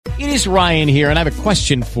It is Ryan here, and I have a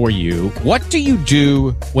question for you. What do you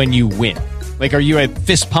do when you win? Like, are you a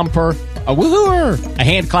fist pumper, a woohooer, a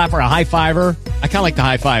hand clapper, a high fiver? I kind of like the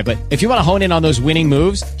high five, but if you want to hone in on those winning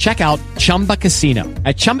moves, check out Chumba Casino.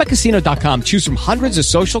 At ChumbaCasino.com, choose from hundreds of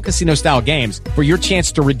social casino-style games for your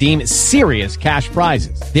chance to redeem serious cash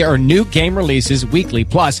prizes. There are new game releases weekly,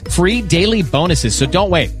 plus free daily bonuses. So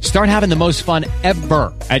don't wait. Start having the most fun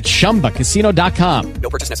ever at ChumbaCasino.com. No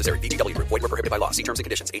purchase necessary. VGW. Void where prohibited by law. See terms and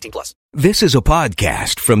conditions. 18+. This is a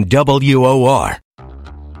podcast from WOR.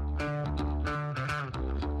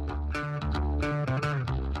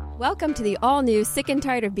 Welcome to the all-new Sick and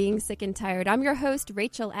Tired of Being Sick and Tired. I'm your host,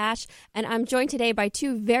 Rachel Ash, and I'm joined today by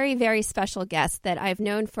two very, very special guests that I've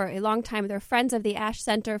known for a long time. They're friends of the Ash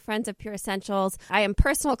Center, friends of Pure Essentials. I am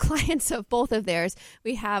personal clients of both of theirs.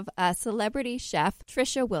 We have a celebrity chef,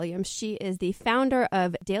 Trisha Williams. She is the founder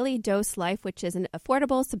of Daily Dose Life, which is an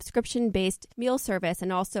affordable subscription-based meal service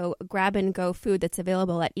and also grab-and-go food that's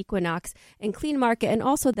available at Equinox and Clean Market, and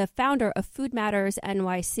also the founder of Food Matters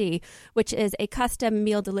NYC, which is a custom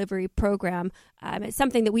meal delivery program. It's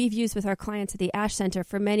something that we've used with our clients at the Ash Center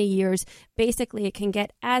for many years. Basically, it can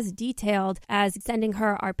get as detailed as sending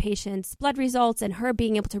her our patients' blood results and her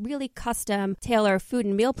being able to really custom tailor food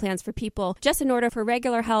and meal plans for people just in order for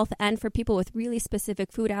regular health and for people with really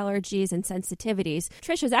specific food allergies and sensitivities.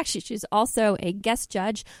 She's also a guest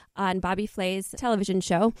judge on Bobby Flay's television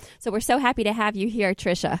show. So we're so happy to have you here,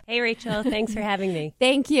 Trisha. Hey, Rachel. Thanks for having me.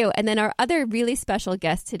 Thank you. And then our other really special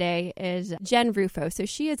guest today is Jen Rufo. So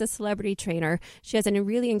she is a celebrity trainer. She has a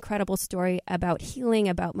really incredible story about healing,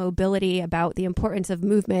 about mobility, about the importance of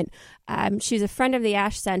movement. She's a friend of the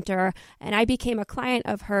Ash Center, and I became a client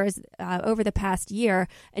of hers over the past year,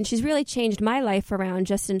 and she's really changed my life around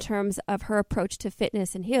just in terms of her approach to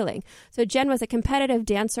fitness and healing. So Jen was a competitive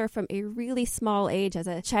dancer from a really small age. As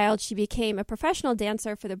a child, she became a professional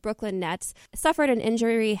dancer for the Brooklyn Nets, suffered an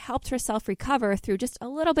injury, helped herself recover through just a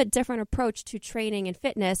little bit different approach to training and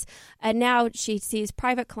fitness, and now she sees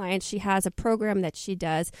private clients. She has a program that she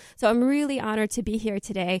does. So I'm really honored to be here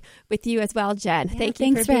today with you as well, Jen. Yeah, Thank you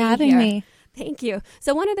thanks for being having here. me. Thank you.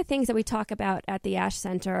 So one of the things that we talk about at the Ash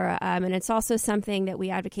Center, and it's also something that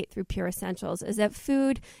we advocate through Pure Essentials, is that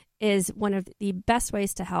food is one of the best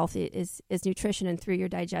ways to health is nutrition, and through your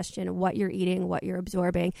digestion, what you're eating, what you're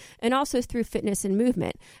absorbing, and also through fitness and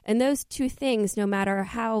movement. And those two things, no matter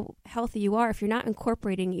how healthy you are, if you're not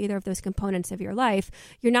incorporating either of those components of your life,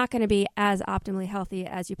 you're not going to be as optimally healthy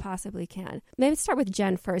as you possibly can. Maybe start with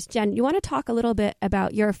Jen first. Jen, you want to talk a little bit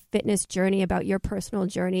about your fitness journey, about your personal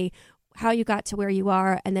journey, how you got to where you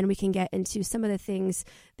are, and then we can get into some of the things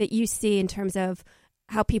that you see in terms of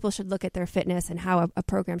how people should look at their fitness and how a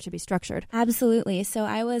program should be structured. Absolutely. So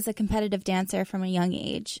I was a competitive dancer from a young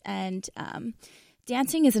age, and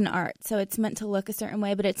dancing is an art. So it's meant to look a certain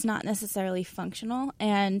way, but it's not necessarily functional.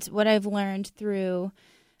 And what I've learned through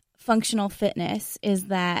functional fitness is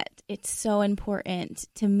that it's so important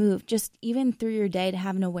to move just even through your day, to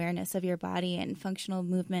have an awareness of your body and functional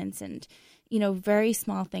movements, and very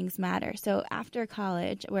small things matter. So after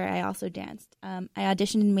college, where I also danced, I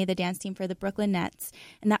auditioned and made the dance team for the Brooklyn Nets,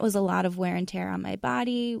 and that was a lot of wear and tear on my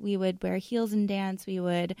body. We would wear heels and dance. We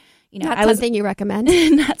would, something you recommend?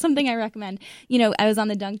 Not something I recommend. I was on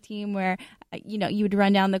the dunk team where, you would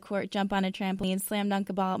run down the court, jump on a trampoline, slam dunk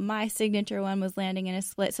a ball. My signature one was landing in a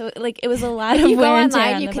split. So it was a lot of wear and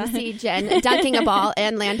tear. You can see Jen dunking a ball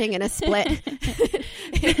and landing in a split.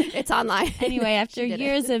 It's online. Anyway, after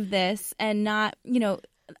years of this, and not,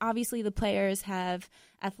 obviously the players have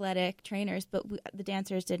athletic trainers, but the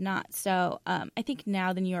dancers did not. So I think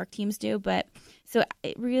now the New York teams do. But so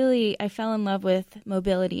I fell in love with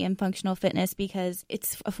mobility and functional fitness because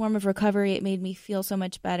it's a form of recovery. It made me feel so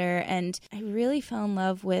much better. And I really fell in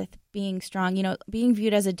love with being strong. Being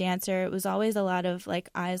viewed as a dancer, it was always a lot of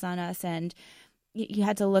eyes on us, and you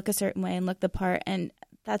had to look a certain way and look the part. And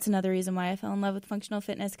that's another reason why I fell in love with functional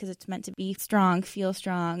fitness, because it's meant to be strong, feel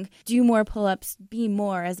strong, do more pull-ups, be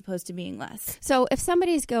more as opposed to being less. So if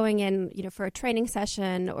somebody's going in, for a training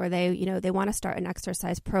session, or they want to start an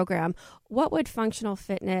exercise program, what would functional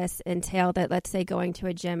fitness entail? That, let's say, going to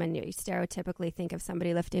a gym and you stereotypically think of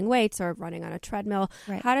somebody lifting weights or running on a treadmill.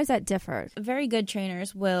 Right. How does that differ? Very good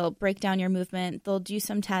trainers will break down your movement. They'll do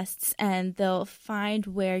some tests, and they'll find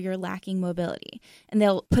where you're lacking mobility, and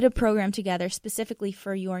they'll put a program together specifically for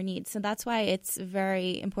for your needs. So that's why it's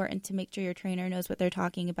very important to make sure your trainer knows what they're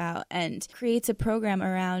talking about and creates a program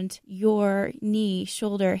around your knee,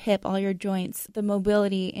 shoulder, hip, all your joints, the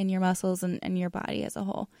mobility in your muscles and your body as a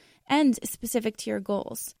whole, and specific to your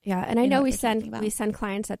goals. Yeah, and I know we send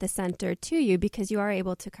clients at the center to you because you are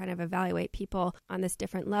able to kind of evaluate people on this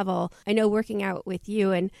different level. I know working out with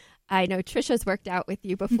you, and I know Trisha's worked out with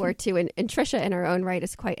you before too, and Trisha in her own right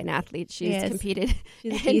is quite an athlete. She's competed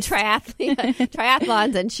in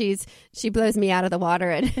triathlons, and she blows me out of the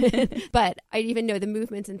water. But I even know the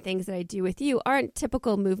movements and things that I do with you aren't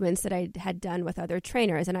typical movements that I had done with other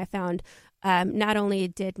trainers, and I found not only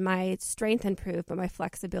did my strength improve, but my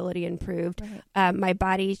flexibility improved. Right. My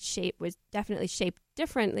body shape was definitely shaped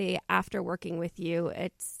differently after working with you.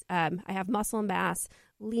 It's I have muscle mass,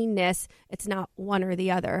 leanness. It's not one or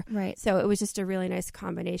the other. Right. So it was just a really nice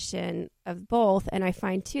combination of both. And I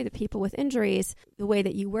find too that people with injuries, the way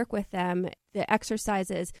that you work with them, the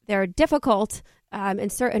exercises, they're difficult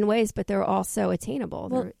in certain ways, but they're also attainable.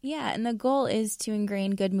 Well, yeah. And the goal is to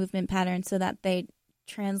ingrain good movement patterns so that they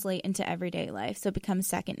translate into everyday life, so it becomes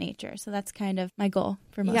second nature. So that's kind of my goal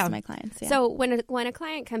for most of my clients. Yeah. So when a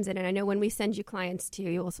client comes in, and I know when we send you clients to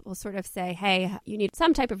you, we'll sort of say, hey, you need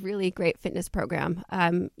some type of really great fitness program.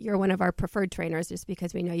 You're one of our preferred trainers just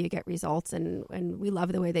because we know you get results, and we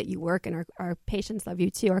love the way that you work, and our patients love you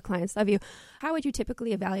too, our clients love you. How would you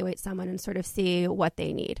typically evaluate someone and sort of see what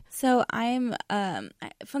they need? So I'm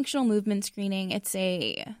functional movement screening. It's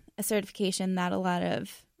a certification that a lot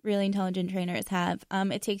of really intelligent trainers have.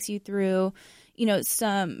 It takes you through,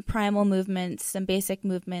 some primal movements, some basic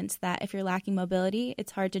movements that if you're lacking mobility,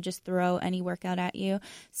 it's hard to just throw any workout at you.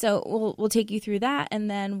 So we'll take you through that, and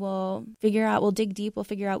then we'll dig deep, we'll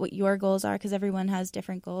figure out what your goals are, because everyone has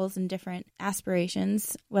different goals and different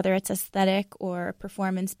aspirations, whether it's aesthetic or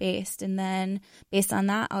performance-based. And then based on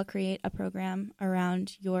that, I'll create a program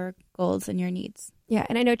around your goals and your needs. Yeah,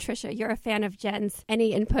 and I know, Trisha, you're a fan of Jen's.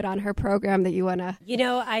 Any input on her program that you want to?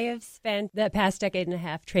 I have spent the past decade and a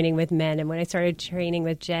half training with men, and when I started training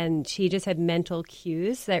with Jen, she just had mental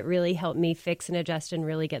cues that really helped me fix and adjust and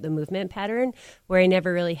really get the movement pattern where I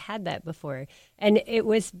never really had that before. And it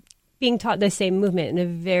was being taught the same movement in a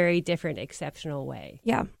very different, exceptional way.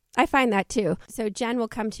 Yeah. I find that too. So Jen will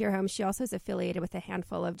come to your home. She also is affiliated with a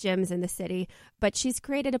handful of gyms in the city, but she's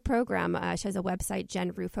created a program. She has a website,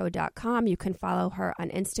 jenrufo.com. You can follow her on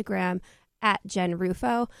Instagram at Jen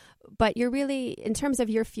Rufo. But you're really, in terms of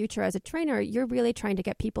your future as a trainer, you're really trying to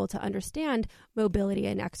get people to understand mobility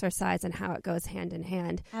and exercise and how it goes hand in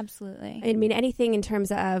hand. Absolutely. I mean, anything in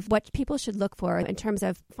terms of what people should look for in terms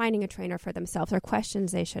of finding a trainer for themselves or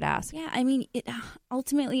questions they should ask. Yeah, I mean, it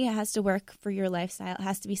has to work for your lifestyle. It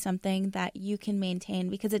has to be something that you can maintain,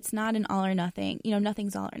 because it's not an all or nothing.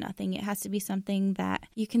 Nothing's all or nothing. It has to be something that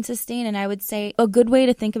you can sustain. And I would say a good way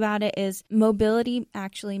to think about it is mobility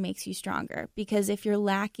actually makes you stronger, because if you're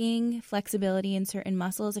lacking flexibility in certain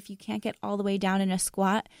muscles, if you can't get all the way down in a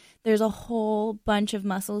squat, there's a whole bunch of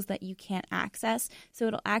muscles that you can't access. So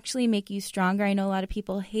it'll actually make you stronger. I know a lot of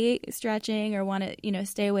people hate stretching or want to,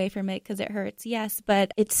 stay away from it because it hurts. Yes,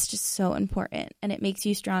 but it's just so important, and it makes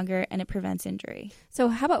you stronger, and it prevents injury. So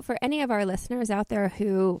how about for any of our listeners out there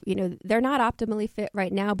who, they're not optimally fit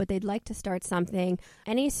right now, but they'd like to start something,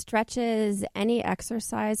 any stretches, any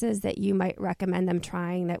exercises that you might recommend them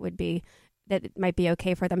trying that it might be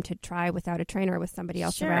okay for them to try without a trainer or with somebody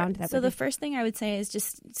else around? So the first thing I would say is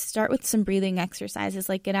just start with some breathing exercises,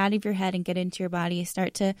 like get out of your head and get into your body.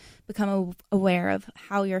 Start to become aware of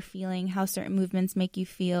how you're feeling, how certain movements make you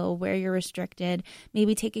feel, where you're restricted.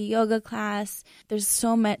 Maybe take a yoga class. There's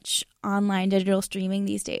so much online digital streaming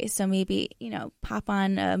these days. So maybe, pop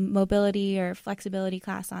on a mobility or flexibility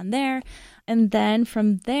class on there. And then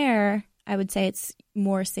from there, I would say it's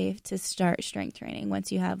more safe to start strength training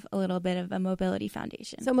once you have a little bit of a mobility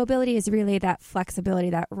foundation. So mobility is really that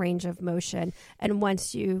flexibility, that range of motion. And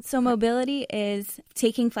So mobility is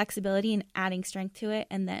taking flexibility and adding strength to it,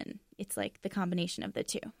 and then it's like the combination of the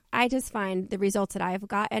two. I just find the results that I've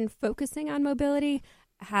gotten focusing on mobility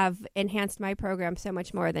have enhanced my program so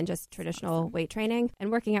much more than just traditional weight training.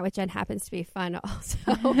 And working out with Jen happens to be fun also.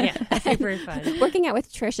 Yeah, super fun. Working out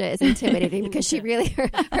with Trisha is intimidating because she really,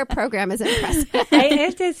 her program is impressive. I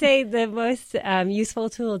have to say the most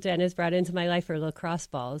useful tool Jen has brought into my life are lacrosse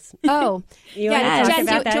balls. Oh, Jen,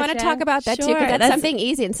 do you want to talk about that too? Because that's something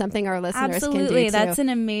easy and something our listeners can do too. Absolutely. That's an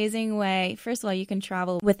amazing way. First of all, you can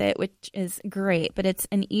travel with it, which is great, but it's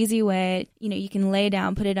an easy way. You can lay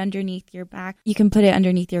down, put it underneath your back. You can put it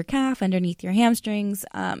underneath your calf, underneath your hamstrings.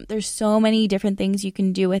 There's so many different things you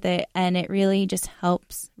can do with it, and it really just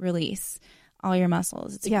helps release all your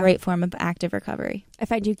muscles. It's a Yeah. great form of active recovery. I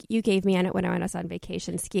find you gave me on it when I was on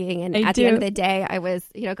vacation skiing, and I at the end of the day, I was,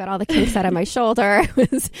 got all the kinks out of my shoulder.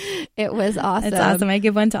 It was awesome. It's awesome. I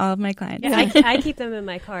give one to all of my clients. Yeah, I keep them in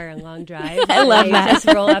my car on long drives. I love that. Just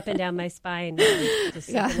roll up and down my spine, and just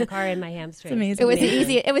sit in the car and my hamstrings. It's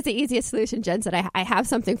amazing. It was the easiest solution. Jen said, I have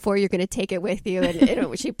something for you. You're going to take it with you.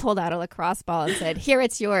 And she pulled out a lacrosse ball and said, here,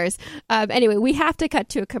 it's yours. Anyway, we have to cut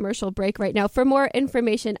to a commercial break right now. For more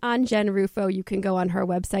information on Jen Rufo, you can go on her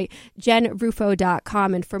website,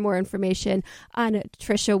 jenrufo.com. And for more information on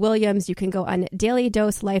Tricia Williams, you can go on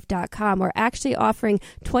dailydoselife.com. We're actually offering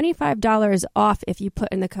 $25 off if you put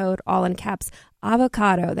in the code, all in caps,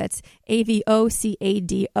 avocado. That's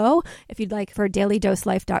AVOCADO if you'd like, for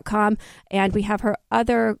dailydoselife.com. And we have her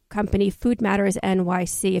other company, Food Matters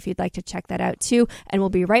NYC, if you'd like to check that out too. And we'll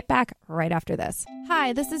be right back right after this.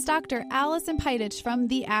 Hi, this is Dr. Allison Pidich from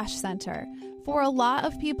the ASH Center. For a lot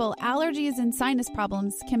of people, allergies and sinus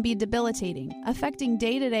problems can be debilitating, affecting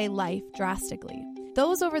day-to-day life drastically.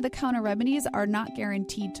 Those over-the-counter remedies are not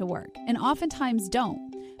guaranteed to work, and oftentimes don't.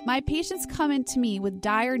 My patients come in to me with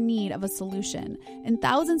dire need of a solution, and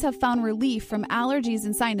thousands have found relief from allergies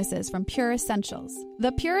and sinuses from Pure Essentials.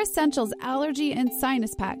 The Pure Essentials Allergy and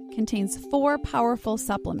Sinus Pack contains 4 powerful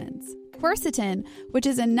supplements. Quercetin, which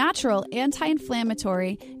is a natural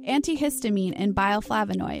anti-inflammatory, antihistamine, and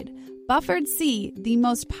bioflavonoid. Buffered C, the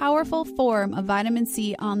most powerful form of vitamin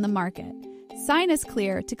C on the market. Sinus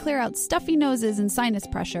Clear to clear out stuffy noses and sinus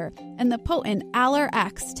pressure, and the potent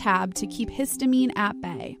Aller-X tab to keep histamine at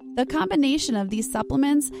bay. The combination of these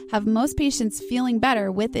supplements have most patients feeling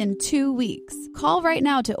better within 2 weeks. Call right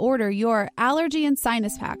now to order your allergy and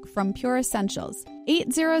sinus pack from Pure Essentials.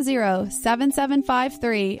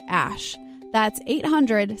 800-7753-ASH. That's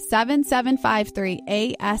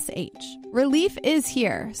 800-7753-ASH. Relief is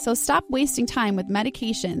here, so stop wasting time with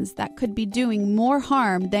medications that could be doing more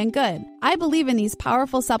harm than good. I believe in these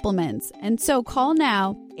powerful supplements, and so call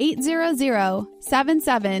now,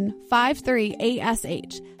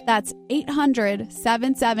 800-7753-ASH. That's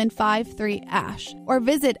 800-7753-ASH, or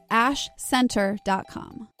visit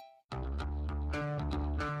ashcenter.com.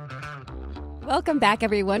 Welcome back,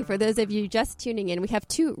 everyone. For those of you just tuning in, we have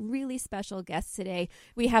 2 really special guests today.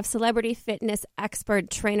 We have celebrity fitness expert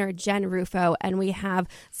trainer Jen Rufo, and we have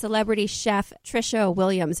celebrity chef Tricia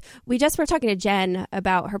Williams. We just were talking to Jen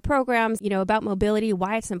about her programs, about mobility,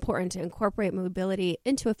 why it's important to incorporate mobility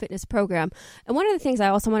into a fitness program. And one of the things I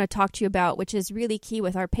also want to talk to you about, which is really key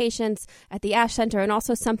with our patients at the ASH Center, and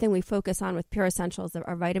also something we focus on with Pure Essentials,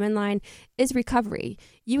 our vitamin line, is recovery.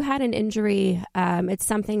 You had an injury. It's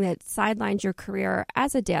something that sidelined your career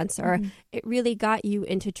as a dancer. Mm-hmm. It really got you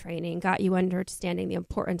into training, got you understanding the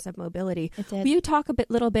importance of mobility. It did. Will you talk a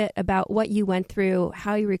little bit about what you went through,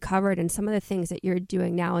 how you recovered, and some of the things that you're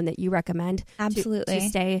doing now and that you recommend Absolutely. to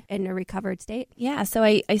stay in a recovered state? Yeah, so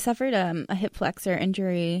I suffered a hip flexor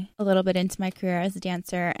injury a little bit into my career as a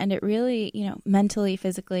dancer, and it really, mentally,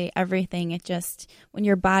 physically, everything, it just, when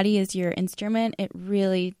your body is your instrument, it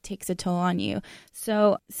really takes a toll on you.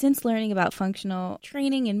 So since learning about functional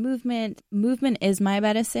training and movement is my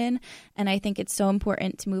medicine, and I think it's so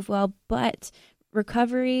important to move well, but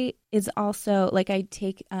recovery is also, like, I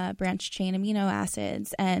take branched chain amino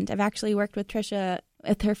acids, and I've actually worked with Tricia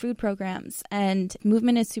with her food programs, and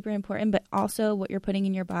movement is super important, but also what you're putting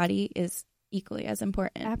in your body is equally as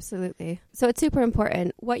important. Absolutely. So it's super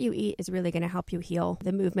important. What you eat is really going to help you heal.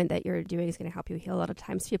 The movement that you're doing is going to help you heal. A lot of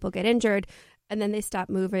times people get injured and then they stop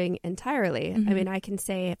moving entirely. Mm-hmm. I mean, I can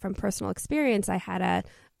say from personal experience, I had a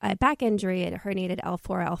back injury, a herniated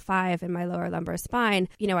L4, L5 in my lower lumbar spine.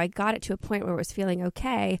 I got it to a point where it was feeling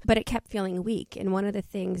okay, but it kept feeling weak. And one of the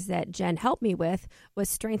things that Jen helped me with was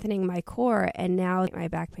strengthening my core, and now my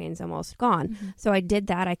back pain's almost gone. Mm-hmm. So I did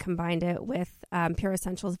that. I combined it with Pure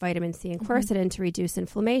Essentials vitamin C and quercetin to reduce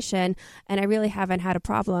inflammation, and I really haven't had a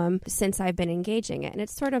problem since I've been engaging it. And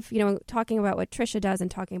it's sort of, talking about what Tricia does and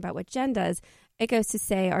talking about what Jen does, it goes to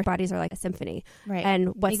say our bodies are like a symphony. Right.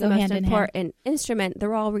 And what's the most important instrument,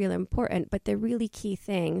 they're all really important, but the really key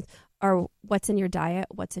things are what's in your diet,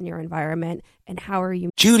 what's in your environment, and how are you.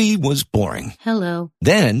 Judy was boring. Hello.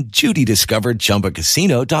 Then Judy discovered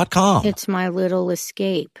ChumbaCasino.com. It's my little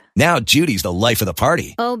escape. Now Judy's the life of the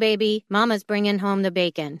party. Oh, baby, mama's bringing home the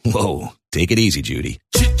bacon. Whoa, take it easy, Judy.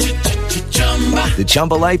 The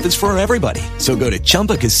Chumba life is for everybody. So go to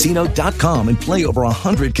ChumbaCasino.com and play over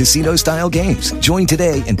 100 casino-style games. Join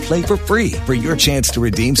today and play for free for your chance to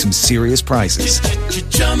redeem some serious prizes.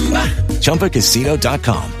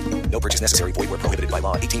 ChumbaCasino.com. No purchase necessary. Void where prohibited by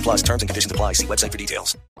law. 18 plus terms and conditions apply. See website for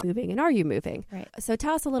details. Moving, and are you moving? Right. So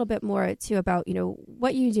tell us a little bit more too about,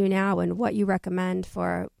 what you do now and what you recommend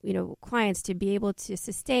for, clients to be able to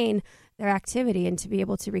sustain their activity and to be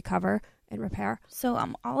able to recover and repair. So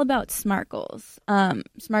I'm all about SMART goals.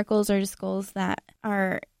 SMART goals are just goals that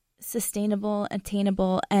are sustainable,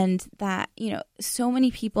 attainable, and that, so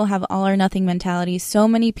many people have all or nothing mentality. So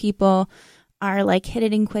many people are like hit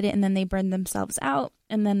it and quit it, and then they burn themselves out,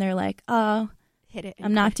 and then they're like, oh, hit it.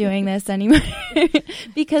 I'm not doing this anymore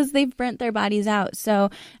because they've burnt their bodies out.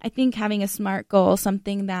 So I think having a SMART goal,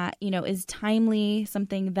 something that, is timely,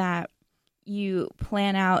 something that you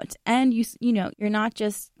plan out, and you're not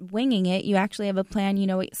just winging it. You actually have a plan. You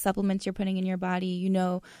know what supplements you're putting in your body. You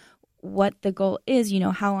know what the goal is. You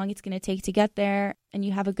know how long it's going to take to get there, and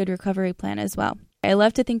you have a good recovery plan as well. I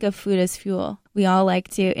love to think of food as fuel. We all like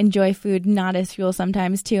to enjoy food not as fuel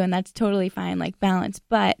sometimes too, and that's totally fine, like balance.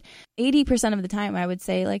 But 80% of the time, I would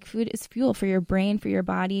say, like, food is fuel for your brain, for your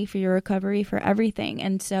body, for your recovery, for everything.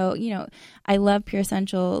 And so, I love Pure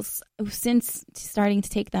Essentials. Since starting to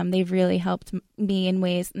take them, they've really helped me in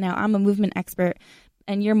ways. Now, I'm a movement expert,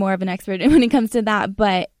 and you're more of an expert when it comes to that,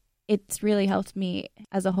 but it's really helped me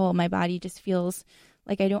as a whole. My body just feels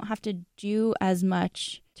like I don't have to do as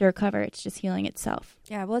much to recover. It's just healing itself.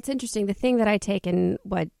 Yeah, well, it's interesting. The thing that I take and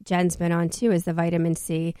what Jen's been on too is the vitamin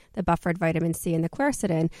C, the buffered vitamin C and the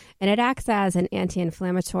quercetin, and it acts as an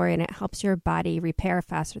anti-inflammatory, and it helps your body repair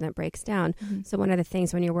faster than it breaks down. Mm-hmm. So one of the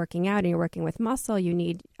things when you're working out and you're working with muscle, you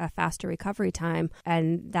need a faster recovery time,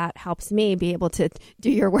 and that helps me be able to do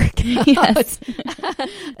your work. Yes.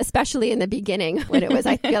 Especially in the beginning when it was,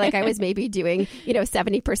 I feel like I was maybe doing,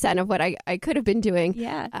 70% of what I could have been doing.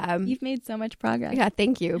 Yeah, you've made so much progress. Yeah,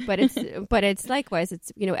 thank you. But it's likewise.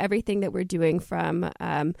 It's, everything that we're doing from,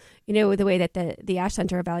 the way that the Ash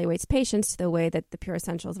Center evaluates patients, to the way that the Pure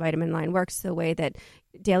Essentials vitamin line works, to the way that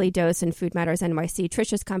Daily Dose and Food Matters NYC,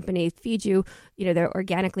 Trisha's company, feed you, they're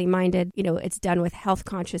organically minded. It's done with health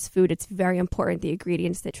conscious food. It's very important. The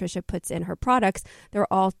ingredients that Trisha puts in her products,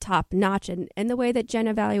 they're all top notch. And the way that Jen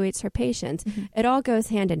evaluates her patients, mm-hmm. It all goes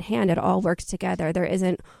hand in hand. It all works together. There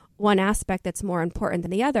isn't one aspect that's more important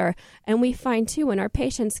than the other. And we find too, when our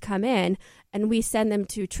patients come in and we send them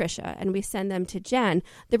to Trisha and we send them to Jen,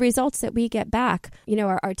 the results that we get back,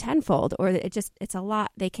 are tenfold, or it's a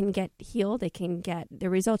lot. They can get healed. They can get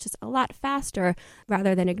the results just a lot faster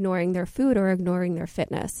rather than ignoring their food or ignoring their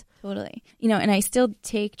fitness. Totally. And I still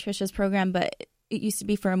take Trisha's program, but it used to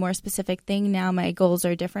be for a more specific thing. Now my goals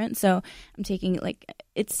are different. So I'm taking,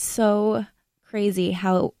 it's so crazy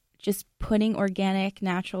how just putting organic,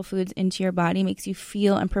 natural foods into your body makes you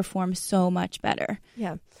feel and perform so much better.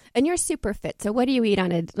 Yeah. And you're super fit. So what do you eat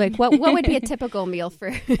on it? What would be a typical meal for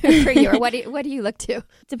you? Or what do you look to?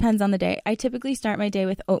 Depends on the day. I typically start my day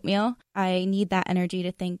with oatmeal. I need that energy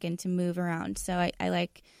to think and to move around. So I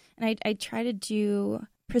try to do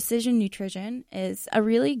Precision Nutrition is a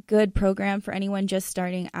really good program for anyone just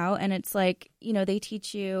starting out. And it's they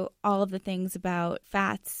teach you all of the things about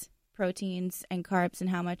fats, proteins, and carbs, and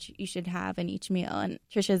how much you should have in each meal. And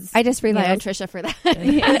I just rely on Trisha for that.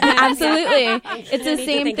 Absolutely. It's the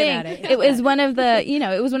same thing. It was one of the,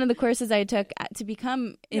 it was one of the courses I took to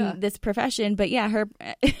become in this profession. But yeah,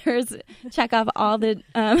 hers check off all the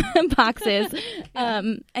boxes.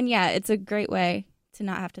 And yeah, it's a great way to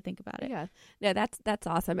not have to think about it. Yeah. No, that's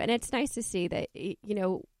awesome. And it's nice to see that,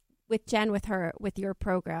 with Jen, with your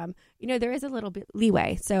program, there is a little bit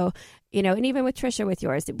leeway. So, and even with Trisha, with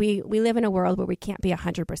yours, we live in a world where we can't be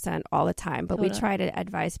 100% all the time, but we try to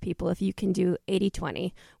advise people, if you can do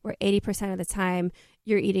 80-20, where 80% of the time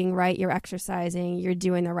you're eating right, you're exercising, you're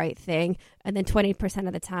doing the right thing, and then 20%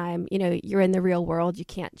 of the time, you're in the real world. You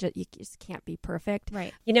just can't be perfect.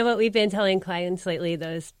 Right. You know what we've been telling clients lately,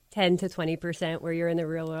 those 10 to 20% where you're in the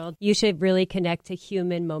real world, you should really connect to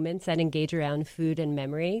human moments that engage around food and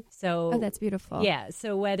memory. So that's beautiful. Yeah.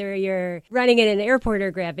 So whether you're running in an airport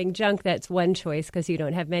or grabbing junk, that's one choice because you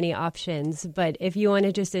don't have many options. But if you want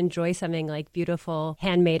to just enjoy something like beautiful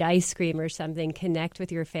handmade ice cream or something, connect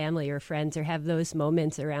with your family or friends, or have those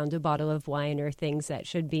moments around a bottle of wine or things that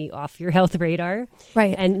should be off your health radar.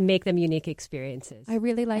 Right. And make them unique experiences. I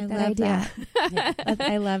really like that idea. Yeah,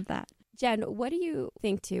 I love that. Jen, what do you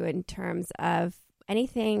think too in terms of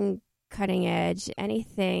anything cutting edge,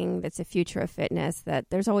 anything that's a future of fitness,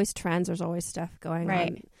 that there's always trends, there's always stuff going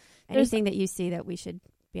on? Anything that you see that we should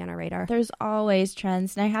be on our radar? There's always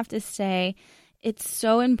trends. And I have to say, it's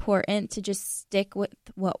so important to just stick with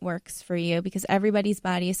what works for you, because everybody's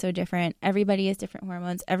body is so different. Everybody has different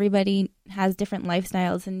hormones. Everybody has different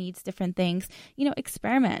lifestyles and needs different things.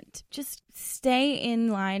 Experiment. Just stay in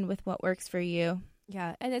line with what works for you.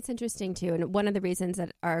 Yeah, and it's interesting too. And one of the reasons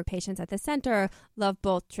that our patients at the center love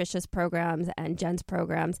both Trisha's programs and Jen's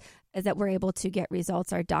programs is that we're able to get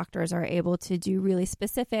results. Our doctors are able to do really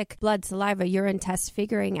specific blood, saliva, urine tests,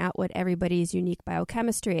 figuring out what everybody's unique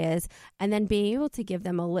biochemistry is, and then being able to give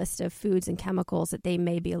them a list of foods and chemicals that they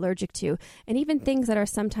may be allergic to, and even things that are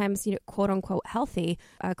sometimes, quote unquote, healthy,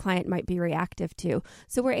 a client might be reactive to.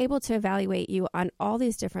 So we're able to evaluate you on all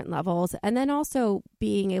these different levels, and then also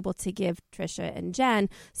being able to give Trisha and Jen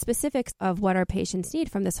specifics of what our patients need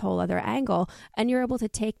from this whole other angle. And you're able to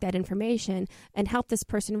take that information and help this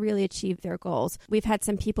person really achieve their goals. We've had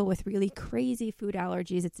some people with really crazy food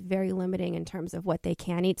allergies. It's very limiting in terms of what they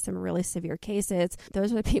can eat, some really severe cases.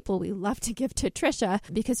 Those are the people we love to give to Trisha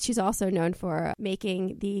because she's also known for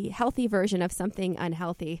making the healthy version of something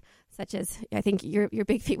unhealthy, such as, I think your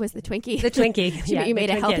big feat was the Twinkie. The Twinkie. You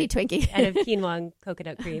made a healthy Twinkie. Out of quinoa and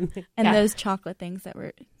coconut cream. And those chocolate things that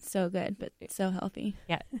were so good, but so healthy.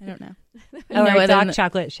 Yeah. I don't know. Or dark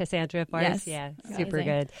chocolate Chasandra bars. Yes. Yeah, Amazing. super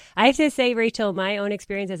good. I have to say, Rachel, my own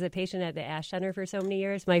experience as a patient at the Ash Center for so many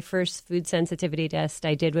years, my first food sensitivity test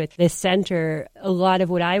I did with this center, a lot of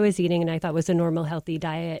what I was eating and I thought was a normal, healthy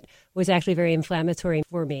diet was actually very inflammatory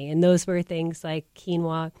for me. And those were things like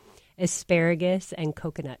quinoa, asparagus, and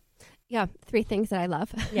coconut. Yeah, 3 things that I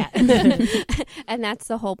love. Yeah. And that's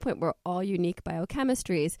the whole point. We're all unique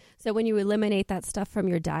biochemistries. So when you eliminate that stuff from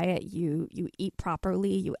your diet, you eat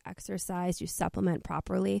properly, you exercise, you supplement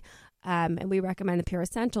properly. And we recommend the Pure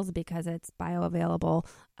Essentials because it's bioavailable.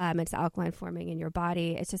 It's alkaline forming in your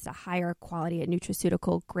body. It's just a higher quality, a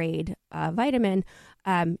nutraceutical grade vitamin.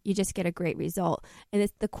 You just get a great result. And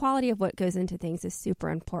the quality of what goes into things is super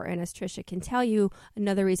important. As Trisha can tell you,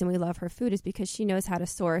 another reason we love her food is because she knows how to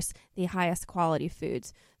source the highest quality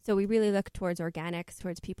foods. So we really look towards organics,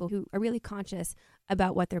 towards people who are really conscious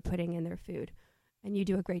about what they're putting in their food. And you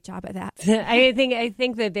do a great job at that. I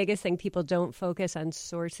think the biggest thing people don't focus on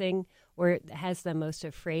sourcing or has them most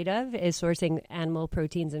afraid of is sourcing animal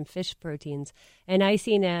proteins and fish proteins. And I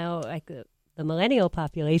see now, like the millennial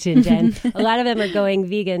population, Jen, a lot of them are going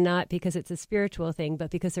vegan, not because it's a spiritual thing,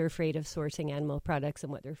 but because they're afraid of sourcing animal products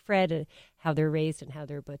and what they're fed, and how they're raised and how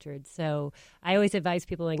they're butchered. So I always advise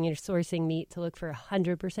people when you're sourcing meat to look for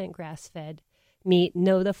 100% grass-fed meat,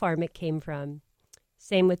 know the farm it came from.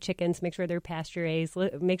 Same with chickens. Make sure they're pasture raised.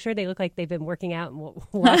 Make sure they look like they've been working out and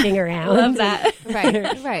walking around. Love that.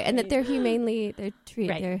 Right, and that they're humanely treated.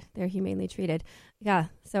 Right. They're humanely treated. Yeah,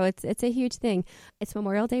 so it's a huge thing. It's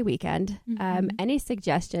Memorial Day weekend. Any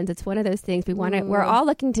suggestions? It's one of those things we want to. We're all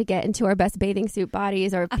looking to get into our best bathing suit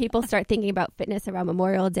bodies, or people start thinking about fitness around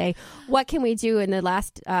Memorial Day. What can we do in the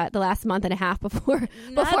last month and a half before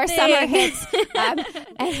summer hits?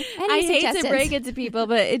 I hate to break it to people,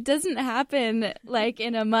 but it doesn't happen like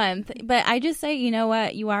in a month. But I just say, you know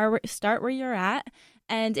what? Start where you're at,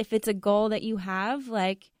 and if it's a goal that you have,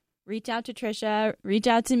 like, reach out to Trisha, reach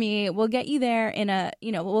out to me. We'll get you there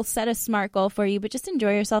we'll set a SMART goal for you, but just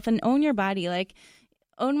enjoy yourself and own your body. Like,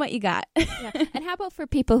 own what you got. Yeah. And how about for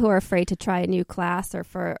people who are afraid to try a new class or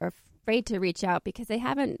afraid to reach out because they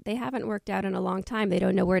haven't worked out in a long time. They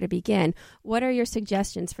don't know where to begin. What are your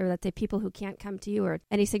suggestions for, let's say, people who can't come to you, or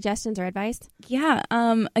any suggestions or advice? Yeah.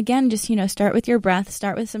 Again, just, start with your breath,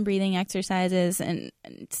 start with some breathing exercises and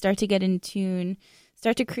start to get in tune.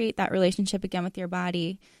 Start to create that relationship again with your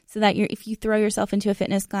body so that if you throw yourself into a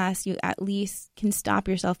fitness class, you at least can stop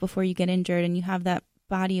yourself before you get injured, and you have that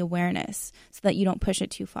body awareness so that you don't push it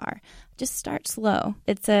too far. Just start slow.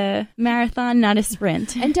 It's a marathon, not a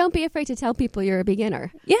sprint. And don't be afraid to tell people you're a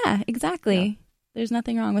beginner. Yeah, exactly. Yeah. There's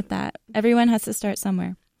nothing wrong with that. Everyone has to start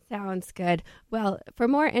somewhere. Sounds good. Well, for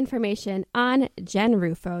more information on Jen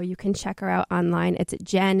Rufo, you can check her out online. It's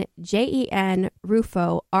Jen, Jen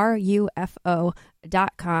Rufo, RUFO.com,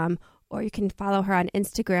 or you can follow her on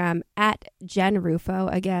Instagram at Jen Rufo,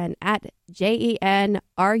 again, at JENRUFO.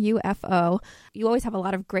 You always have a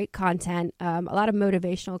lot of great content, a lot of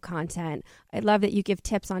motivational content. I love that you give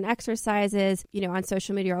tips on exercises. On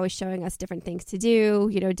social media, you're always showing us different things to do,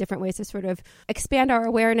 different ways to sort of expand our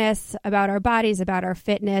awareness about our bodies, about our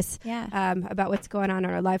fitness, about what's going on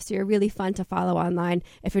in our lives. So you're really fun to follow online.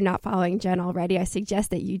 If you're not following Jen already, I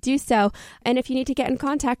suggest that you do so. And if you need to get in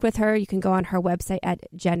contact with her, you can go on her website at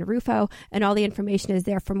Jen Rufo, and all the information is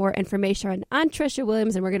there. For more information on Trisha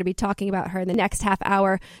Williams, and we're going to be talking about her in the next half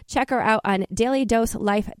hour, check her out on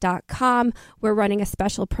dailydoselife.com. We're running a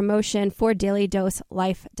special promotion for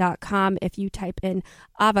dailydoselife.com. If you type in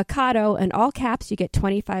avocado in all caps, you get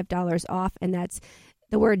 $25 off, and that's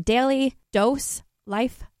the word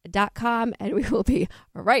dailydoselife.com. And we will be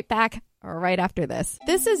right back right after this.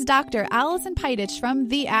 This is Dr. Allison Pidich from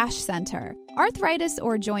the ASH Center. Arthritis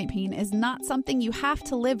or joint pain is not something you have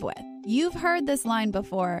to live with. You've heard this line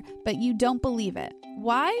before, but you don't believe it.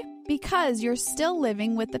 Why? Because you're still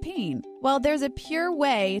living with the pain. Well, there's a pure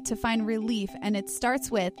way to find relief, and it starts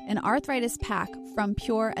with an arthritis pack from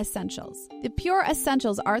Pure Essentials. The Pure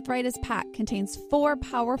Essentials Arthritis Pack contains 4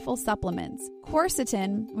 powerful supplements.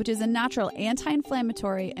 Quercetin, which is a natural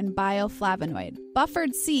anti-inflammatory and bioflavonoid.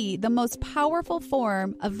 Buffered C, the most powerful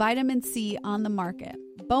form of vitamin C on the market.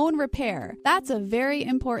 Bone repair, that's a very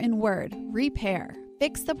important word, repair.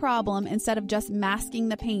 Fix the problem instead of just masking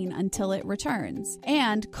the pain until it returns.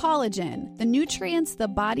 And collagen, the nutrients the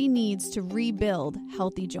body needs to rebuild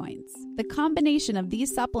healthy joints. The combination of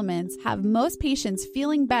these supplements have most patients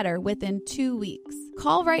feeling better within 2 weeks.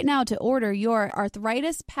 Call right now to order your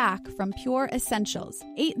arthritis pack from Pure Essentials,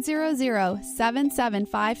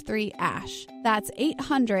 800-7753-ASH. That's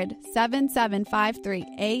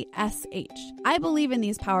 800-7753-ASH. I believe in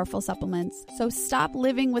these powerful supplements, so stop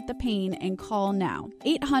living with the pain and call now.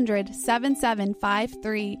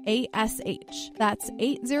 800-7753-ASH. That's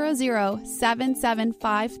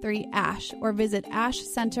 800-7753-ASH or visit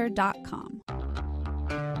ashcenter.com.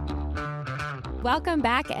 Welcome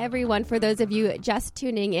back, everyone. For those of you just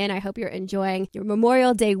tuning in, I hope you're enjoying your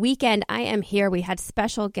Memorial Day weekend. I am here. We had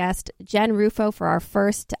special guest Jen Rufo for our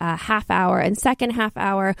first half hour and second half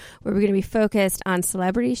hour, where we're going to be focused on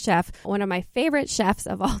celebrity chef, one of my favorite chefs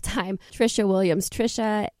of all time, Trisha Williams.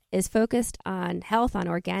 Trisha is focused on health, on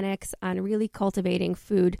organics, on really cultivating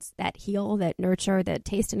foods that heal, that nurture, that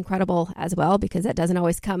taste incredible as well, because that doesn't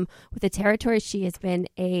always come with the territory. She has been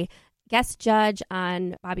a guest judge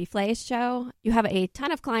on Bobby Flay's show. You have a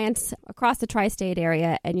ton of clients across the tri-state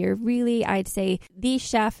area, and you're really, I'd say, the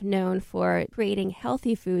chef known for creating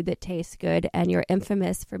healthy food that tastes good, and you're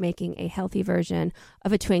infamous for making a healthy version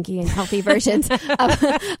of a Twinkie and healthy versions of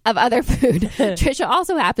other food. Trisha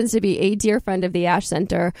also happens to be a dear friend of the ASH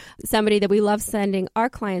Center, somebody that we love sending our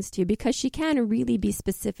clients to because she can really be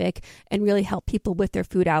specific and really help people with their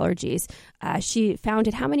food allergies. She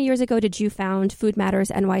founded, how many years ago did you found Food Matters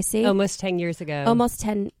NYC? Almost 10 years ago. Almost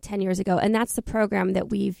 10 years ago. And that's the program that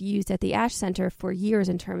we've used at the ASH Center for years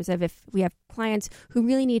in terms of if we have clients who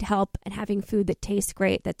really need help and having food that tastes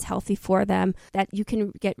great, that's healthy for them, that you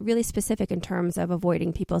can get really specific in terms of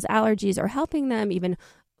avoiding people's allergies or helping them even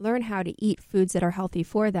learn how to eat foods that are healthy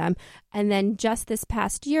for them. And then just this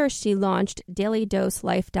past year, she launched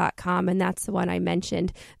dailydoselife.com, and that's the one I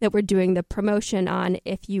mentioned that we're doing the promotion on.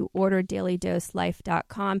 If you order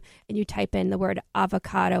dailydoselife.com and you type in the word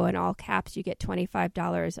avocado in all caps, you get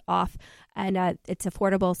 $25 off. And it's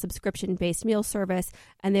affordable subscription-based meal service.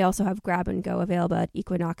 And they also have grab and go available at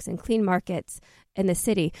Equinox and Clean Markets in the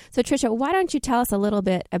city. So Trisha, why don't you tell us a little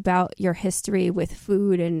bit about your history with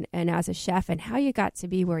food and as a chef and how you got to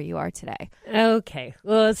be where you are today? Okay,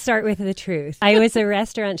 well, let's start with the truth. I was a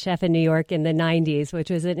restaurant chef in New York in the 90s, which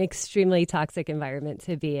was an extremely toxic environment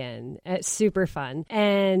to be in. It's super fun.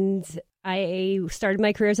 And I started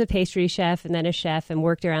my career as a pastry chef and then a chef and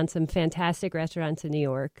worked around some fantastic restaurants in New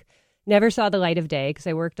York. Never saw the light of day because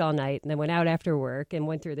I worked all night and then went out after work and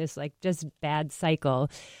went through this just bad cycle.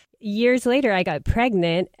 Years later, I got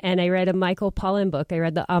pregnant and I read a Michael Pollan book. I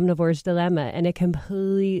read The Omnivore's Dilemma, and it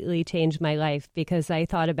completely changed my life because I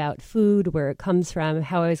thought about food, where it comes from,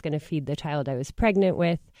 how I was going to feed the child I was pregnant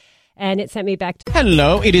with. And it sent me back to...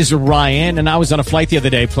 Hello, it is Ryan, and I was on a flight the other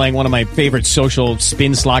day playing one of my favorite social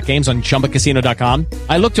spin slot games on ChumbaCasino.com.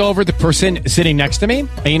 I looked over at the person sitting next to me,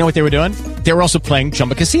 and you know what they were doing? They were also playing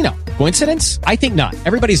Chumba Casino. Coincidence? I think not.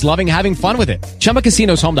 Everybody's loving having fun with it. Chumba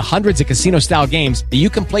Casino is home to hundreds of casino-style games that you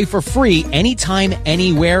can play for free anytime,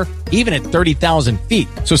 anywhere, even at 30,000 feet.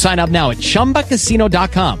 So sign up now at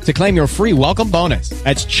ChumbaCasino.com to claim your free welcome bonus.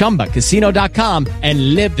 That's ChumbaCasino.com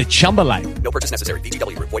and live the Chumba life. No purchase necessary.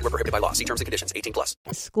 VGW. Void where prohibited by law. See terms and conditions.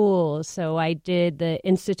 18+. School. So I did the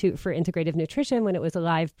Institute for Integrative Nutrition when it was a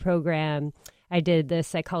live program. I did the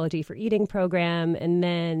Psychology for Eating program, and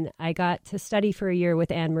then I got to study for a year with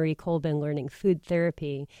Anne-Marie Colbin learning food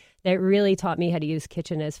therapy that really taught me how to use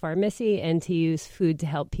kitchen as pharmacy and to use food to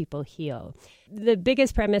help people heal. The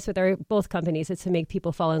biggest premise with our both companies is to make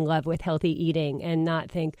people fall in love with healthy eating and not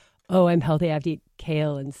think, oh, I'm healthy, I have to eat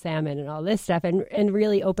kale and salmon and all this stuff, and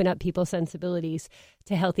really open up people's sensibilities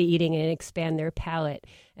to healthy eating and expand their palate.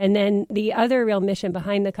 And then the other real mission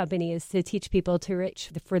behind the company is to teach people to reach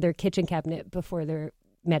for their kitchen cabinet before their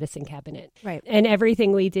medicine cabinet. Right. And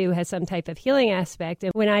everything we do has some type of healing aspect.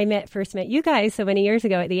 And when I first met you guys so many years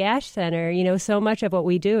ago at the ASH Center, so much of what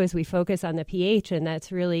we do is we focus on the pH, and that's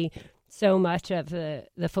really so much of the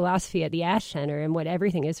philosophy at the ASH Center and what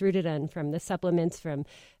everything is rooted on, from the supplements, from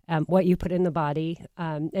what you put in the body.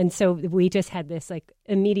 And so we just had this like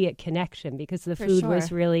immediate connection because the food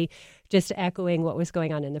was really just echoing what was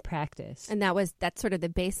going on in the practice. And that's sort of the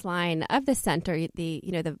baseline of the center,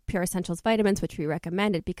 the Pure Essentials vitamins, which we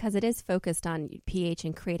recommended because it is focused on pH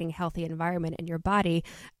and creating a healthy environment in your body.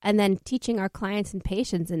 And then teaching our clients and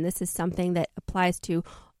patients, and this is something that applies to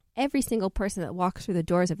every single person that walks through the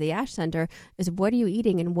doors of the Ash Center, is what are you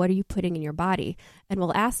eating and what are you putting in your body? And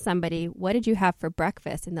we'll ask somebody, what did you have for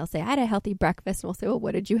breakfast? And they'll say, I had a healthy breakfast. And we'll say, well,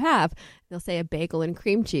 what did you have? They'll say a bagel and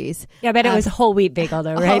cream cheese. Yeah, but it was a whole wheat bagel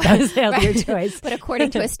though, right? That was the healthier choice. But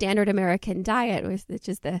according to a standard American diet, which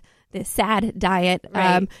is the SAD diet,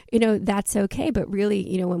 right. That's okay. But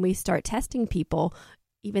really, when we start testing people,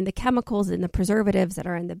 even the chemicals and the preservatives that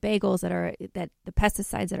are in the bagels, that the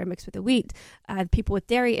pesticides that are mixed with the wheat, people with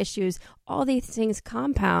dairy issues, all these things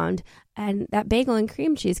compound, and that bagel and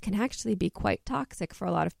cream cheese can actually be quite toxic for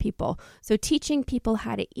a lot of people. So teaching people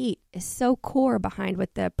how to eat is so core behind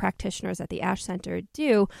what the practitioners at the Ash Center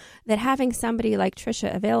do, that having somebody like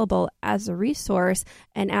Tricia available as a resource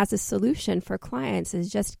and as a solution for clients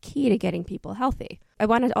is just key to getting people healthy. I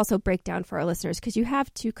want to also break down for our listeners, because you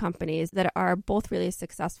have two companies that are both really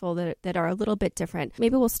successful that are a little bit different.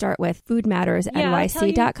 Maybe we'll start with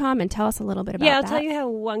foodmattersnyc.com and tell us a little bit about that. Yeah, I'll tell you how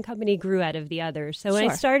one company grew out of the other. So when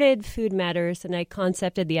I started Food Matters and I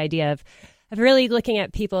concepted the idea of really looking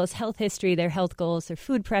at people's health history, their health goals, their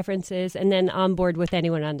food preferences, and then on board with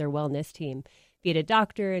anyone on their wellness team, be it a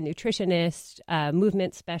doctor, a nutritionist,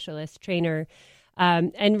 movement specialist, trainer,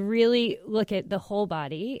 and really look at the whole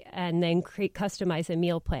body and then customize a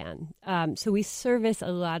meal plan. So we service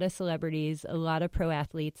a lot of celebrities, a lot of pro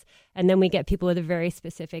athletes, and then we get people with very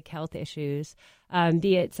specific health issues,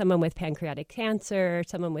 be it someone with pancreatic cancer,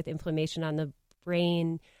 someone with inflammation on the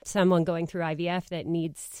brain, someone going through IVF that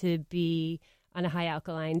needs to be on a high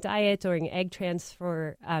alkaline diet or an egg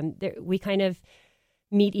transfer. We kind of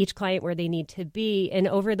meet each client where they need to be. And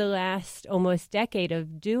over the last almost decade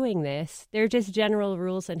of doing this, there are just general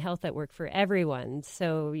rules in health that work for everyone.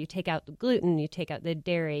 So you take out the gluten, you take out the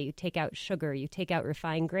dairy, you take out sugar, you take out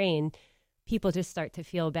refined grain, people just start to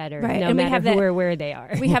feel better, no and matter who or where they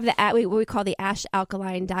are. We have what we call the Ash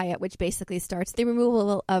Alkaline Diet, which basically starts the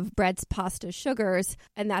removal of breads, pasta, sugars,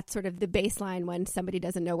 and that's sort of the baseline. When somebody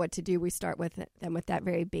doesn't know what to do, we start with them with that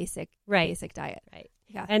very basic diet. Right.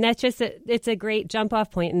 Yeah. And that's just it's a great jump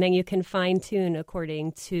off point, and then you can fine tune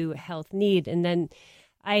according to health need. And then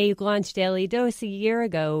I launched Daily Dose a year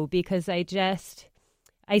ago because I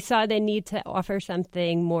saw the need to offer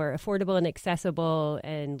something more affordable and accessible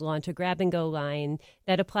and launch a grab-and-go line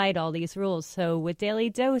that applied all these rules. So with Daily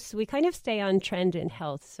Dose, we kind of stay on trend in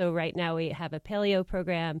health. So right now we have a paleo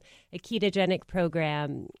program, a ketogenic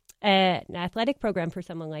program, an athletic program for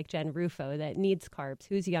someone like Jen Rufo that needs carbs,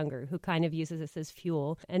 who's younger, who kind of uses this as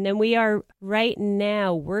fuel. And then we are right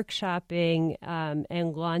now workshopping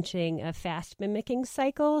and launching a fast mimicking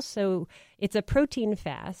cycle. So it's a protein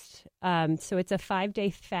fast. So it's a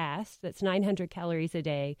 5-day fast that's 900 calories a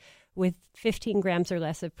day with 15 grams or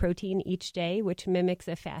less of protein each day, which mimics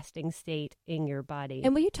a fasting state in your body.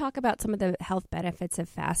 And will you talk about some of the health benefits of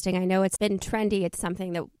fasting? I know it's been trendy. It's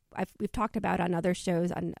something that we've talked about on other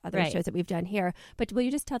shows, shows that we've done here. But will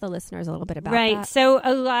you just tell the listeners a little bit about that? Right. So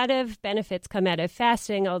a lot of benefits come out of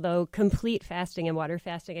fasting, although complete fasting and water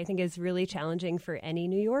fasting, I think, is really challenging for any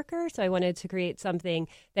New Yorker. So I wanted to create something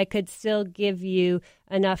that could still give you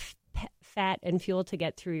enough fat and fuel to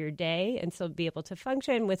get through your day and still be able to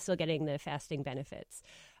function with still getting the fasting benefits.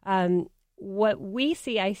 What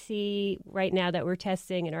I see right now that we're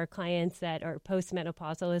testing in our clients that are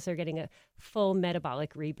postmenopausal is they're getting a full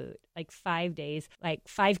metabolic reboot, like 5 days, like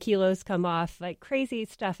 5 kilos come off, like crazy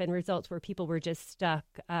stuff, and results where people were just stuck.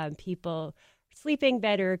 People sleeping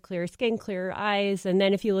better, clearer skin, clearer eyes. And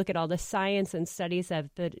then if you look at all the science and studies that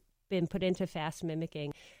have been put into fast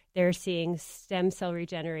mimicking, they're seeing stem cell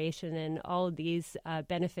regeneration and all of these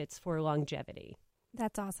benefits for longevity.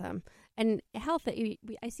 That's awesome. And health,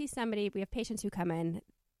 I see we have patients who come in,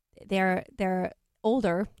 they're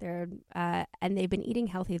older, and they've been eating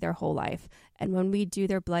healthy their whole life. And when we do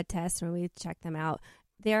their blood tests, when we check them out,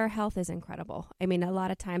 their health is incredible. I mean, a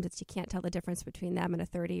lot of times you can't tell the difference between them and a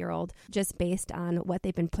 30-year-old just based on what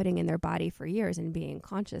they've been putting in their body for years and being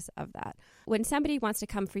conscious of that. When somebody wants to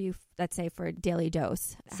come for you, let's say for Daily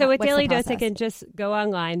Dose. So with Daily Dose, they can just go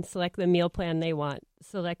online, select the meal plan they want,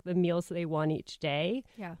 select the meals they want each day,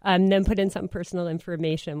 then put in some personal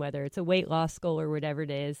information, whether it's a weight loss goal or whatever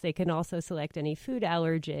it is. They can also select any food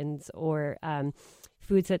allergens or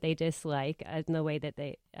foods that they dislike and the way that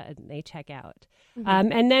they check out.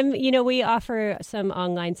 And then, we offer some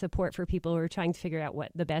online support for people who are trying to figure out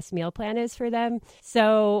what the best meal plan is for them.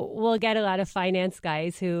 So we'll get a lot of finance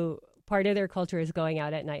guys who part of their culture is going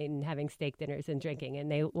out at night and having steak dinners and drinking,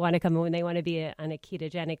 and they want to come when they want to be on a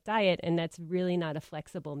ketogenic diet, and that's really not a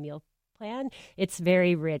flexible meal plan. It's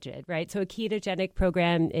very rigid, right? So a ketogenic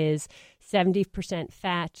program is 70%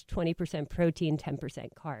 fat, 20% protein, 10%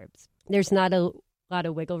 carbs. There's not a lot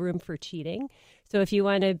of wiggle room for cheating. So if you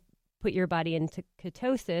want to put your body into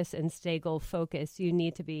ketosis and stay goal focused, you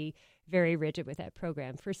need to be very rigid with that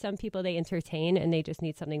program. For some people, they entertain and they just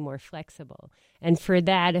need something more flexible. And for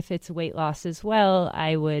that, if it's weight loss as well,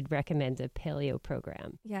 I would recommend a paleo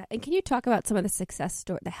program. Yeah. And can you talk about some of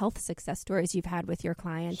the health success stories you've had with your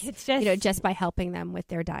clients, it's just, just by helping them with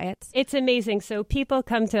their diets? It's amazing. So people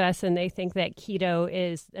come to us and they think that keto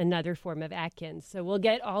is another form of Atkins. So we'll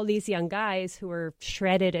get all these young guys who are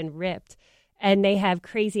shredded and ripped, and they have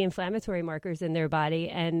crazy inflammatory markers in their body,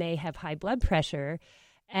 and they have high blood pressure.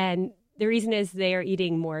 And the reason is they are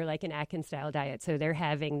eating more like an Atkins-style diet. So they're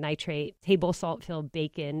having nitrate, table salt-filled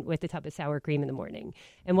bacon with a tub of sour cream in the morning.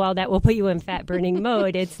 And while that will put you in fat-burning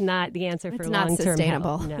mode, it's not the answer for long-term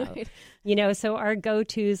health. No. So our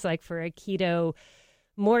go-tos, like for a keto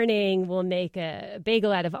morning, we'll make a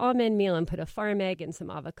bagel out of almond meal and put a farm egg and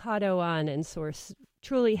some avocado on and source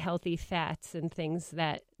truly healthy fats and things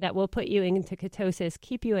that will put you into ketosis,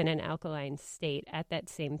 keep you in an alkaline state at that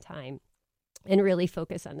same time, and really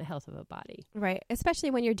focus on the health of a body. Right.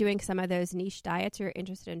 Especially when you're doing some of those niche diets, you're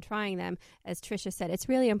interested in trying them. As Tricia said, it's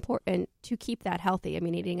really important to keep that healthy. I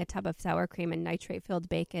mean, eating a tub of sour cream and nitrate-filled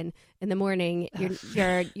bacon in the morning,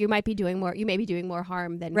 you might be doing more. You may be doing more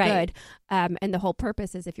harm than good. And the whole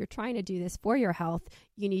purpose is, if you're trying to do this for your health,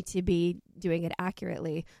 you need to be doing it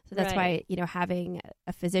accurately. So that's why, having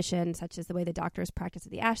a physician, such as the way the doctors practice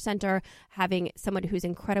at the Ash Center, having someone who's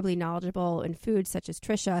incredibly knowledgeable in food, such as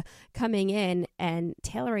Tricia, coming in and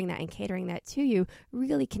tailoring that and catering that to you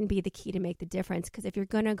really can be the key to make the difference. Because if you're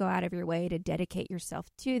going to go out of your way to dedicate yourself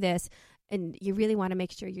to this, and you really want to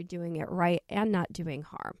make sure you're doing it right and not doing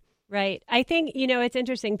harm. Right. I think, it's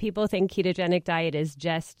interesting. People think ketogenic diet is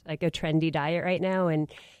just like a trendy diet right now. And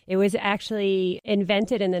it was actually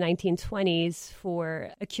invented in the 1920s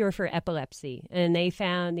for a cure for epilepsy. And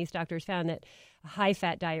these doctors found that a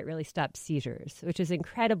high-fat diet really stops seizures, which is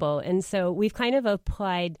incredible. And so we've kind of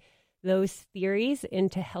applied those theories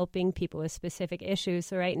into helping people with specific issues.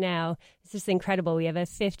 So right now, it's just incredible. We have a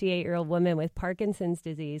 58-year-old woman with Parkinson's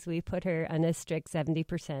disease. We put her on a strict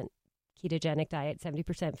 70% ketogenic diet,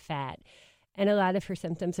 70% fat. And a lot of her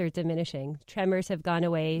symptoms are diminishing. Tremors have gone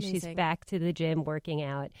away. Amazing. She's back to the gym working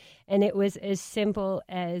out. And it was as simple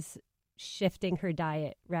as shifting her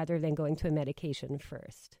diet rather than going to a medication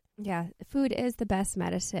first. Yeah, food is the best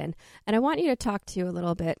medicine. And I want you to talk to you a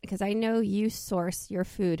little bit, because I know you source your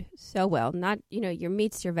food so well. Not, your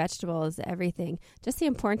meats, your vegetables, everything. Just the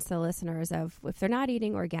importance to the listeners of, if they're not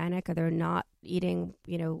eating organic or they're not eating,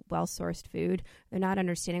 well-sourced food, they're not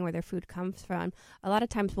understanding where their food comes from. A lot of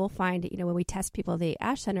times we'll find, when we test people at the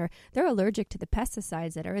Ash Center, they're allergic to the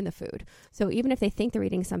pesticides that are in the food. So even if they think they're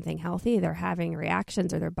eating something healthy, they're having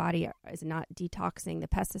reactions, or their body is not detoxing the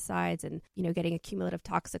pesticides and, getting a cumulative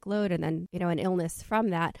toxic load and then, an illness from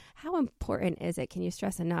that. How important is it? Can you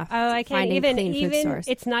stress enough? Oh, I can't even, food source?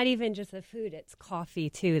 It's not even just the food, it's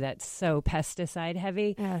coffee too. That's so pesticide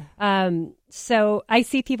heavy. So I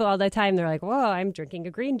see people all the time. They're like, whoa, I'm drinking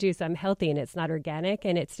a green juice. I'm healthy, and it's not organic.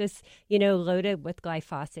 And it's just, loaded with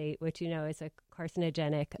glyphosate, which, is a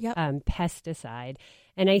carcinogenic pesticide.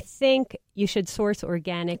 And I think you should source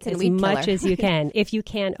organic as much as you can. If you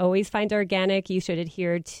can't always find organic, you should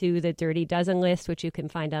adhere to the Dirty Dozen list, which you can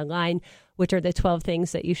find online, which are the 12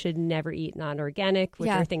 things that you should never eat non-organic, which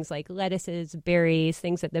are things like lettuces, berries,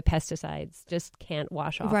 things that the pesticides just can't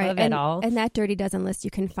wash off of at all. And that Dirty Dozen list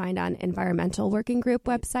you can find on Environmental Working Group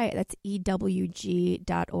website. That's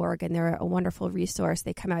EWG.org, and they're a wonderful resource.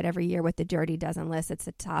 They come out every year with the Dirty Dozen list. It's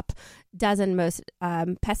the top dozen most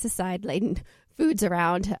pesticide-laden foods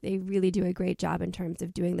around. They really do a great job in terms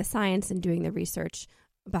of doing the science and doing the research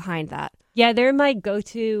behind that. Yeah, they're my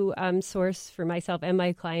go-to source for myself and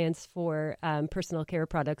my clients for personal care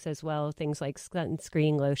products as well, things like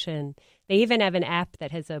sunscreen, lotion. They even have an app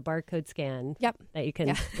that has a barcode scan that you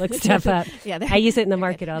can look stuff up. I use it in the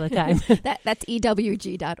market all the time. That's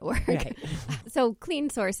EWG.org. Right. So clean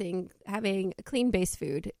sourcing, having clean-based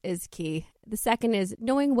food is key. The second is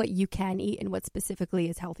knowing what you can eat and what specifically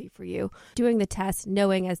is healthy for you. Doing the test,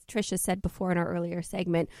 knowing, as Tricia said before in our earlier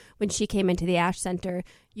segment, when she came into the Ash Center,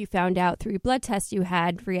 you found out through blood tests you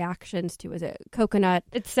had reactions to, was it coconut?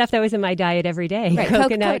 It's stuff that was in my diet every day. Right.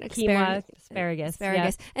 Coconut, quinoa, asparagus.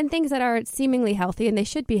 Yeah. And things that are seemingly healthy, and they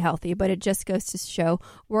should be healthy, but it just goes to show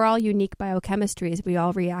we're all unique biochemistries. We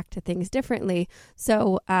all react to things differently.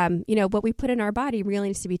 So, what we put in our body really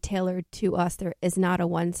needs to be tailored to us. There is not a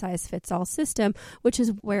one-size-fits-all system, which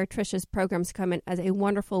is where Trisha's programs come in as a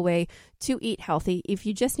wonderful way to eat healthy. If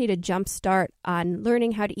you just need a jump start on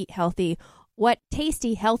learning how to eat healthy, what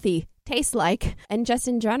tasty, healthy tastes like, and just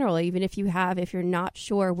in general, even if you're not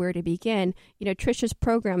sure where to begin, Trisha's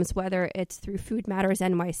programs, whether it's through Food Matters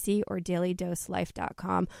NYC or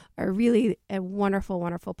dailydoselife.com, are really a wonderful,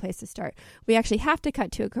 wonderful place to start. We actually have to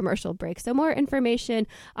cut to a commercial break. So more information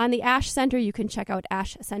on the ASH Center, you can check out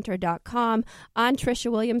ashcenter.com. On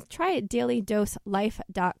Trisha Williams, try it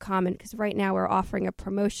dailydoselife.com, and because right now we're offering a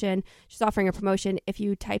promotion. She's offering a promotion. If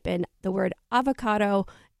you type in the word avocado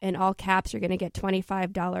in all caps, you're going to get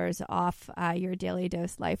 $25 off your Daily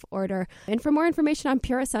Dose Life order. And for more information on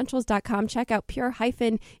pureessentials.com, check out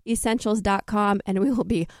pure-essentials.com, and we will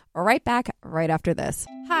be right back right after this.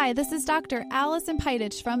 Hi, this is Dr. Allison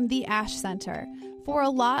Pidich from the ASH Center. For a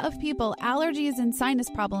lot of people, allergies and sinus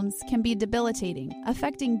problems can be debilitating,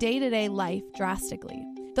 affecting day-to-day life drastically.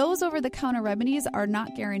 Those over-the-counter remedies are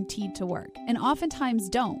not guaranteed to work, and oftentimes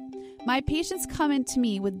don't. My patients come into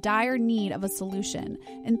me with dire need of a solution,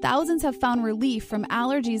 and thousands have found relief from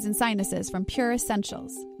allergies and sinuses from Pure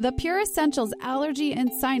Essentials. The Pure Essentials Allergy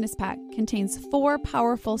and Sinus Pack contains 4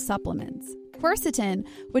 powerful supplements. Quercetin,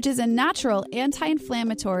 which is a natural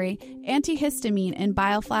anti-inflammatory, antihistamine, and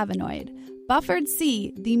bioflavonoid. Buffered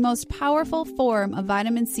C, the most powerful form of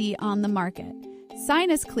vitamin C on the market.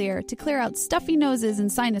 Sinus Clear to clear out stuffy noses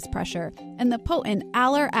and sinus pressure, and the potent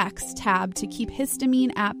Aller-X tab to keep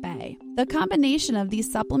histamine at bay. The combination of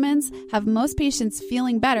these supplements have most patients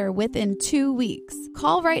feeling better within 2 weeks.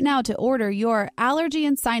 Call right now to order your allergy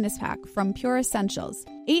and sinus pack from Pure Essentials.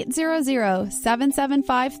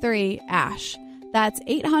 800-7753-ASH. That's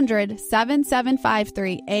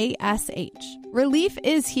 800-7753-ASH. Relief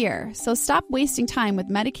is here, so stop wasting time with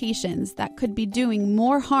medications that could be doing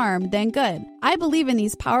more harm than good. I believe in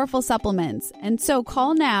these powerful supplements, and so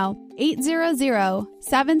call now,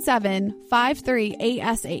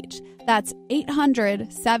 800-7753-ASH. That's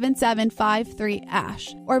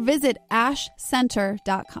 800-7753-ASH, or visit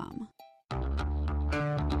ashcenter.com.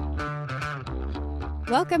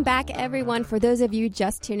 Welcome back, everyone. For those of you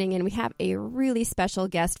just tuning in, we have a really special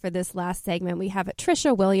guest for this last segment. We have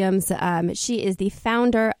Trisha Williams. She is the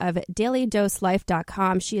founder of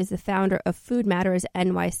dailydoselife.com. She is the founder of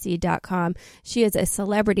foodmattersnyc.com. She is a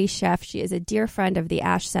celebrity chef. She is a dear friend of the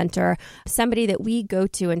ASH Center, somebody that we go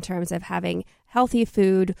to in terms of having healthy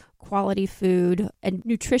food, quality food, a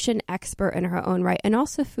nutrition expert in her own right, and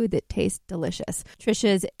also food that tastes delicious. Trisha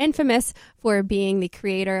is infamous for being the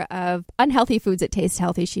creator of unhealthy foods that taste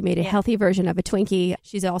healthy. She made a healthy version of a Twinkie.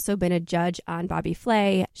 She's also been a judge on Bobby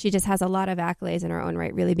Flay. She just has a lot of accolades in her own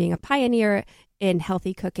right, really being a pioneer in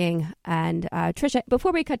healthy cooking. And Trisha,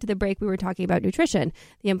 before we cut to the break, we were talking about nutrition,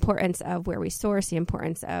 the importance of where we source, the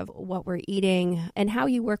importance of what we're eating, and how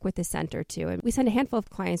you work with the center too. And we send a handful of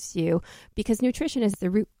clients to you because nutrition is the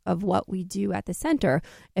root of what we do at the center.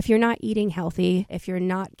 If you're not eating healthy, if you're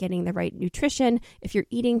not getting the right nutrition, if you're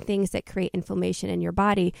eating things that create inflammation in your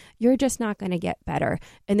body, you're just not going to get better.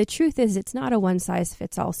 And the truth is, it's not a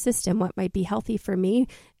one-size-fits-all system. What might be healthy for me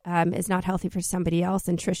is not healthy for somebody else.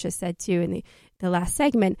 And Trisha said too in the last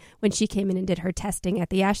segment, when she came in and did her testing at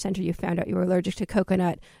the ASH Center, you found out you were allergic to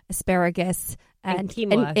coconut, asparagus, and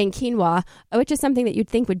quinoa, which is something that you'd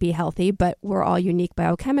think would be healthy, but we're all unique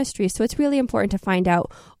biochemistry. So it's really important to find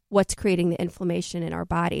out what's creating the inflammation in our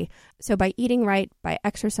body. So by eating right, by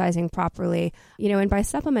exercising properly, and by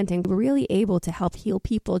supplementing, we're really able to help heal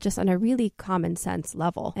people just on a really common sense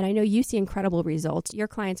level. And I know you see incredible results. Your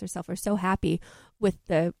clients yourself are so happy with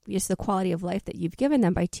the quality of life that you've given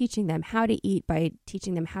them by teaching them how to eat, by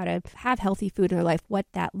teaching them how to have healthy food in their life, what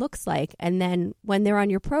that looks like. And then when they're on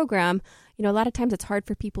your program, a lot of times it's hard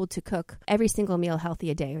for people to cook every single meal healthy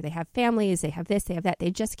a day, or they have families, they have this, they have that. They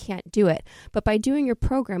just can't do it. But by doing your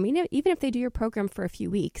program, even if they do your program for a few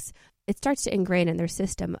weeks, it starts to ingrain in their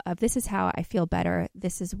system of this is how I feel better.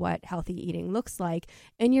 This is what healthy eating looks like.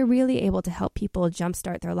 And you're really able to help people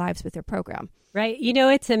jumpstart their lives with their program. Right.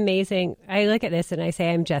 It's amazing. I look at this and I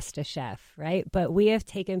say, I'm just a chef, right? But we have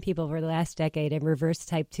taken people over the last decade and reversed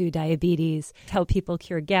type 2 diabetes, helped people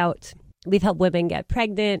cure gout. We've helped women get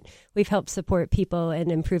pregnant. We've helped support people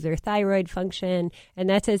and improve their thyroid function. And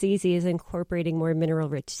that's as easy as incorporating more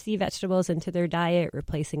mineral-rich sea vegetables into their diet,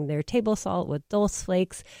 replacing their table salt with dulse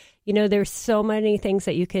flakes. there's so many things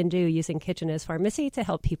that you can do using Kitchen as Pharmacy to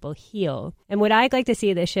help people heal. And what I'd like to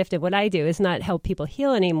see the shift in what I do is not help people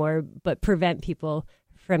heal anymore, but prevent people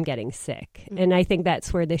from getting sick. And I think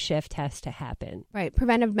that's where the shift has to happen. Right.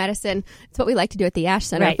 Preventive medicine. It's what we like to do at the Ash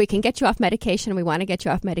Center. Right. If we can get you off medication, we want to get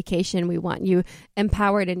you off medication. We want you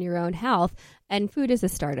empowered in your own health. And food is the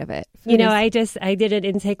start of it. I did an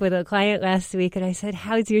intake with a client last week and I said,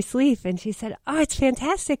 how's your sleep? And she said, oh, it's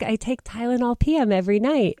fantastic. I take Tylenol PM every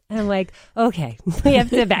night. And I'm like, okay, we have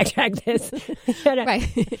to backtrack this.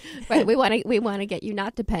 Right. We want to get you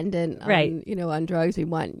not dependent on, on drugs. We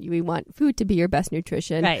want food to be your best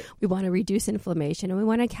nutrition. Right. We want to reduce inflammation and we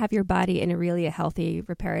want to have your body in a healthy,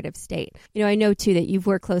 reparative state. I know too that you've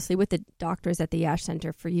worked closely with the doctors at the Ash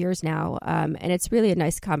Center for years now. And it's really a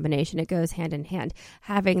nice combination. It goes hand in hand,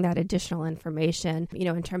 having that additional information,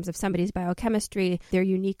 in terms of somebody's biochemistry, their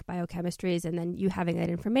unique biochemistries, and then you having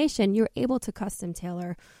that information, you're able to custom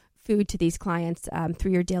tailor food to these clients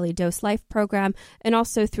through your Daily Dose Life program and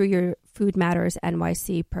also through your Food Matters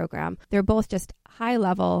NYC program. They're both just high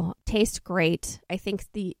level, taste great. I think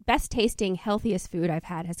the best tasting, healthiest food I've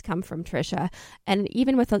had has come from Trisha. And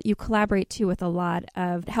even you collaborate too with a lot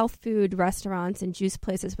of health food restaurants and juice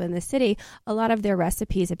places within the city. A lot of their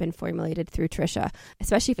recipes have been formulated through Trisha,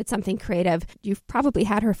 especially if it's something creative. You've probably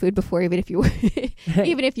had her food before, even if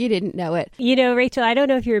you didn't know it. Rachel, I don't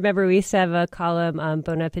know if you remember, we used to have a column on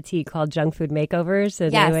Bon Appetit called Junk Food Makeovers.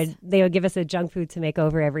 And yes. they would give us a junk food to make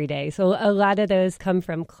over every day. So a lot of those come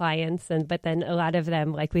from clients, but then a lot of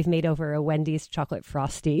them, like we've made over a Wendy's chocolate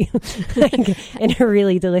frosty in a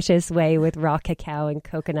really delicious way with raw cacao and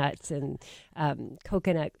coconuts and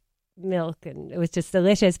coconut milk, and it was just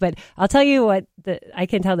delicious. But I'll tell you what, I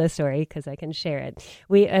can tell this story because I can share it.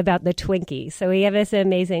 About the Twinkie. So we have this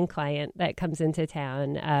amazing client that comes into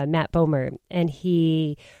town, Matt Bomer, and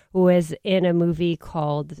he was in a movie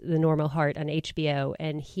called The Normal Heart on HBO,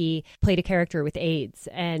 and he played a character with AIDS,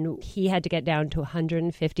 and he had to get down to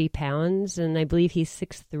 150 pounds, and I believe he's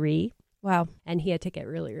 6'3". Wow. And he had to get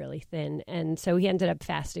really, really thin. And so he ended up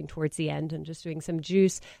fasting towards the end and just doing some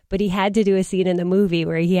juice. But he had to do a scene in the movie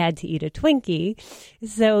where he had to eat a Twinkie.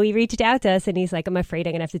 So he reached out to us and he's like, I'm afraid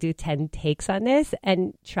I'm going to have to do 10 takes on this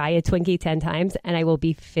and try a Twinkie 10 times and I will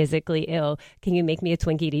be physically ill. Can you make me a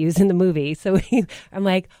Twinkie to use in the movie? So I'm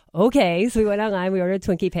like, okay. So we went online, we ordered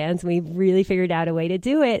Twinkie pans, and we really figured out a way to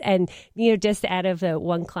do it. And, just out of the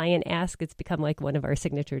one client ask, it's become like one of our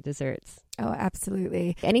signature desserts. Oh,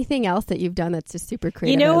 absolutely. Anything else that you've done that's just super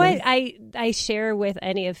creative? You know what I share with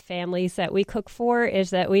any of families that we cook for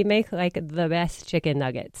is that we make like the best chicken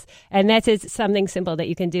nuggets. And that's something simple that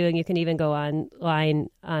you can do. And you can even go online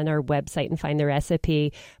on our website and find the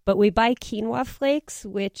recipe. But we buy quinoa flakes,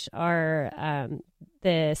 which are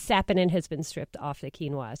the saponin has been stripped off the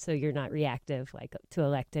quinoa, so you're not reactive like to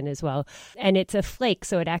lectin as well. And it's a flake,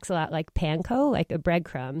 so it acts a lot like panko, like a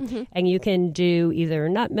breadcrumb. Mm-hmm. And you can do either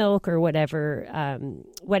nut milk or whatever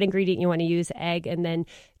wet ingredient you want to use, egg, and then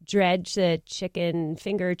dredge the chicken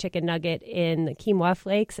nugget in the quinoa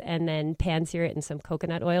flakes and then pan-sear it in some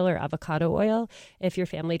coconut oil or avocado oil if your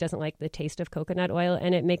family doesn't like the taste of coconut oil.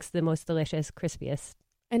 And it makes the most delicious, crispiest.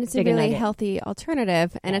 And it's a really healthy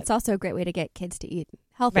alternative. And it's also a great way to get kids to eat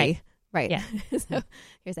healthy. Right. Yeah. So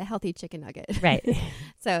here's a healthy chicken nugget. Right.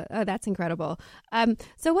 So that's incredible.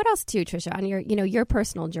 So what else too, Trisha, on your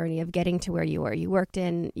personal journey of getting to where you were? You worked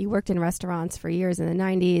in restaurants for years in the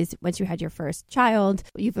 90s. Once you had your first child,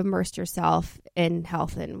 you've immersed yourself in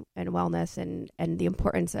health and wellness and the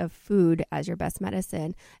importance of food as your best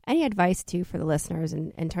medicine. Any advice too for the listeners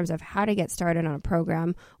in terms of how to get started on a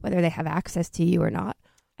program, whether they have access to you or not?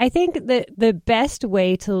 I think that the best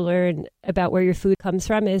way to learn about where your food comes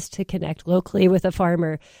from is to connect locally with a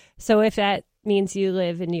farmer. So if that means you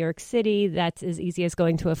live in New York City, that's as easy as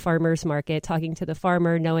going to a farmer's market, talking to the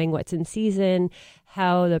farmer, knowing what's in season,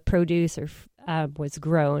 how the produce was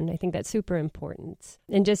grown. I think that's super important.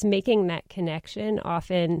 And just making that connection,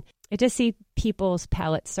 often I just see people's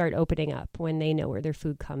palates start opening up when they know where their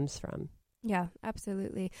food comes from. Yeah,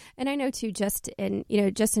 absolutely. And I know too, just in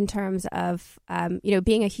terms of,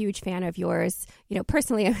 being a huge fan of yours,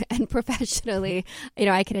 personally and professionally,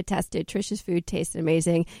 I can attest to Trisha's food tastes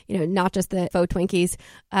amazing, not just the faux Twinkies,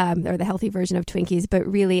 or the healthy version of Twinkies, but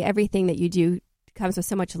really everything that you do comes with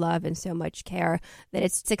so much love and so much care that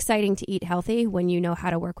it's exciting to eat healthy when you know how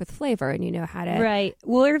to work with flavor and you know how to. Right.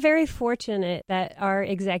 Well, we're very fortunate that our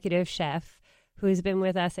executive chef, who's been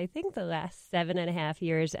with us, I think, the last 7.5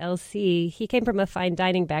 years, LC, he came from a fine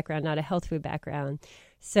dining background, not a health food background.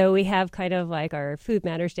 So we have kind of like our Food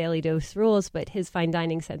Matters Daily Dose rules, but his fine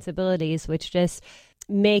dining sensibilities, which just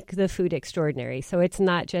make the food extraordinary. So it's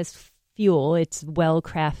not just fuel. It's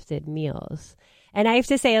well-crafted meals. And I have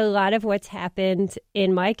to say, a lot of what's happened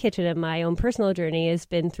in my kitchen and my own personal journey has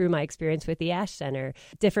been through my experience with the Ash Center.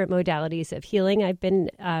 Different modalities of healing I've been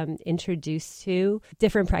introduced to.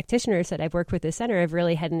 Different practitioners that I've worked with the center have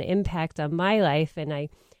really had an impact on my life. And I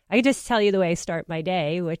just tell you the way I start my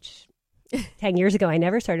day, which 10 years ago, I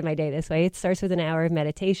never started my day this way. It starts with an hour of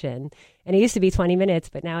meditation. And it used to be 20 minutes,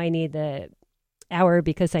 but now I need the hour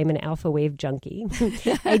because I'm an alpha wave junkie.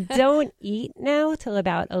 I don't eat now till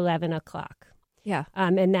about 11 o'clock. Yeah.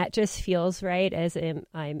 And that just feels right as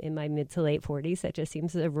I'm in my mid to late 40s. That just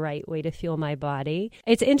seems the right way to fuel my body.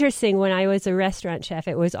 It's interesting. When I was a restaurant chef,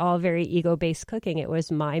 it was all very ego-based cooking. It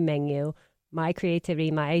was my menu, my creativity,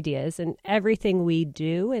 my ideas, and everything we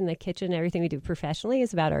do in the kitchen, everything we do professionally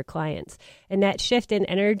is about our clients. And that shift in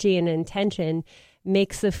energy and intention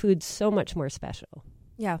makes the food so much more special.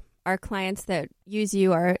 Yeah. Our clients that use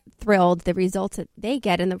you are thrilled the results that they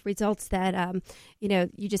get and the results that,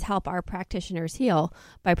 you just help our practitioners heal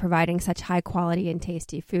by providing such high quality and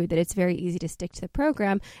tasty food that it's very easy to stick to the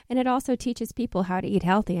program. And it also teaches people how to eat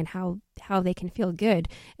healthy and how they can feel good.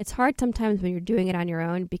 It's hard sometimes when you're doing it on your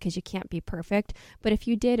own because you can't be perfect. But if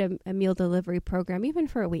you did a meal delivery program, even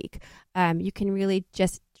for a week, you can really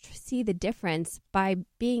just see the difference by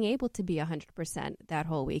being able to be 100% that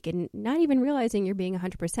whole week and not even realizing you're being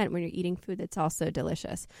 100% when you're eating food that's also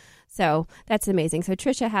delicious. So that's amazing. So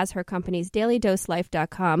Tricia has her companies,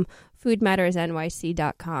 dailydoselife.com,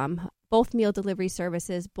 foodmattersnyc.com. Both meal delivery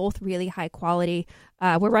services, both really high quality.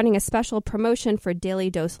 We're running a special promotion for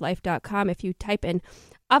dailydoselife.com. If you type in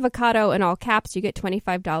avocado in all caps, you get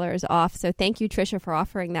 $25 off. So thank you, Tricia, for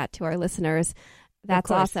offering that to our listeners.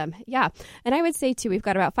 That's awesome. Yeah. And I would say, too, we've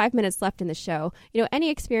got about 5 minutes left in the show.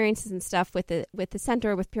 Any experiences and stuff with the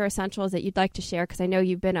center, with Pure Essentials that you'd like to share? Because I know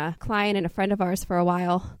you've been a client and a friend of ours for a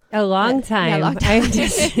while. A long time. Yeah, a long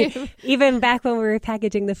time. Even back when we were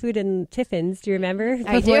packaging the food in Tiffins, do you remember?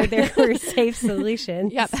 Before there were safe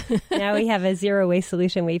solutions. Yep. Now we have a zero waste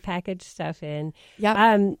solution we package stuff in.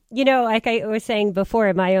 Yep. Like I was saying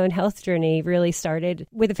before, my own health journey really started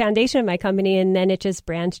with the foundation of my company, and then it just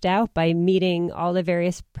branched out by meeting all the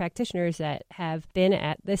various practitioners that have been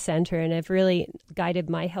at the center and have really guided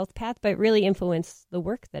my health path, but really influenced the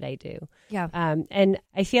work that I do. Yeah. And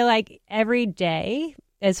I feel like every day,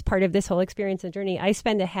 as part of this whole experience and journey, I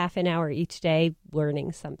spend a half an hour each day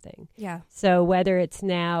learning something. Yeah. So whether it's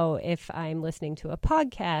now if I'm listening to a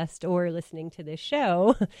podcast or listening to this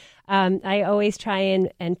show, I always try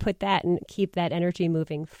and put that and keep that energy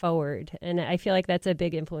moving forward. And I feel like that's a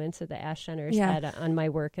big influence that the Ash Center's had on my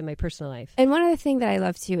work and my personal life. And one of the things that I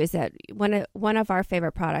love too is that one of our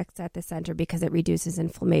favorite products at the center, because it reduces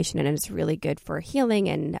inflammation and it's really good for healing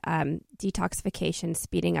and detoxification,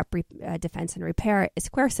 speeding up defense and repair, is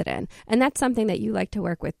quercetin. And that's something that you like to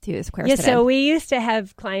work with too, is quercetin. Yeah, so we used to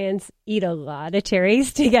have clients eat a lot of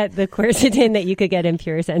cherries to get the quercetin that you could get in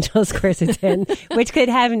Pure Essentials quercetin, which could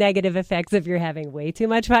have negative effects if you're having way too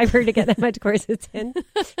much fiber to get that much quercetin.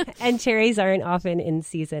 And cherries aren't often in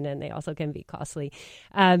season and they also can be costly.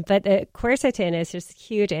 But the quercetin is just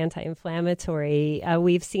huge anti-inflammatory.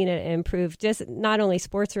 We've seen it improve just not only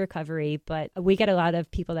sports recovery, but we get a lot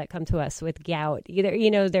of people that come to us with gout.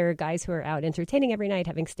 Either, there are guys who are out entertaining every night,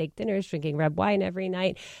 having steak dinners, drinking red wine every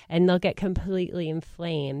night, and they'll get completely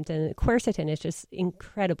inflamed. And quercetin is just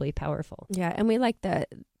incredibly powerful. Yeah, and we like the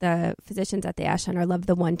physicians at the Ash Center love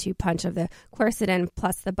the 1-2 punch of the quercetin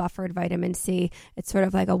plus the buffered vitamin C. It's sort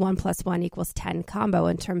of like a 1 + 1 = 10 combo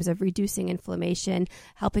in terms of reducing inflammation,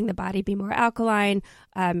 helping the body be more alkaline.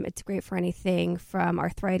 It's great for anything from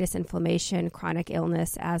arthritis, inflammation, chronic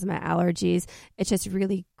illness, asthma, allergies. It's just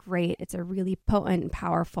really great. It's a really potent and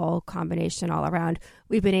powerful combination all around.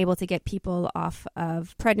 We've been able to get people off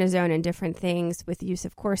of prednisone and different things with the use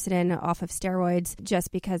of quercetin, off of steroids,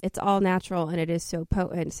 just because it's all natural and it is so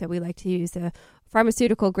potent. So we like to use the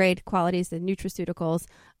pharmaceutical grade qualities, the nutraceuticals,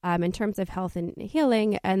 in terms of health and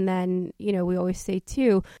healing. And then, we always say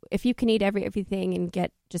too, if you can eat everything and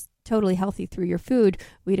get just totally healthy through your food,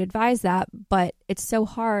 we'd advise that. But it's so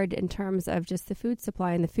hard in terms of just the food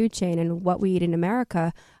supply and the food chain and what we eat in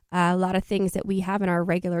America. A lot of things that we have in our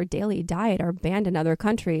regular daily diet are banned in other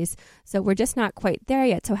countries. So we're just not quite there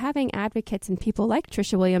yet. So having advocates and people like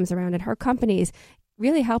Tricia Williams around at her companies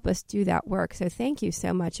really help us do that work. So thank you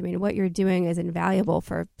so much. I mean, what you're doing is invaluable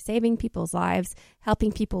for saving people's lives,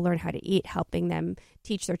 helping people learn how to eat, helping them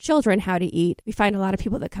teach their children how to eat. We find a lot of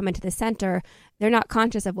people that come into the center, they're not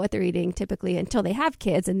conscious of what they're eating typically until they have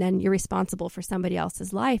kids, and then you're responsible for somebody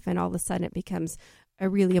else's life, and all of a sudden it becomes a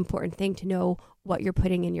really important thing to know what you're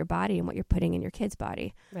putting in your body and what you're putting in your kid's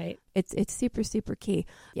body. Right. It's super, super key.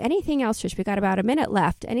 Anything else, Trish? We got about a minute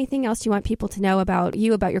left. Anything else you want people to know about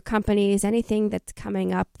you, about your companies, anything that's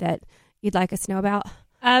coming up that you'd like us to know about?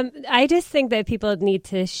 I just think that people need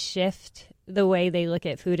to shift the way they look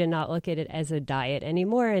at food and not look at it as a diet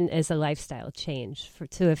anymore and as a lifestyle change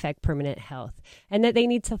to affect permanent health. And that they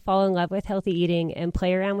need to fall in love with healthy eating and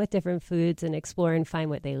play around with different foods and explore and find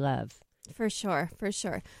what they love. For sure, for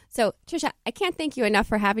sure. So, Trisha, I can't thank you enough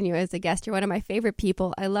for having you as a guest. You're one of my favorite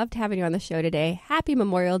people. I loved having you on the show today. Happy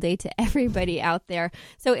Memorial Day to everybody out there.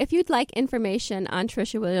 So if you'd like information on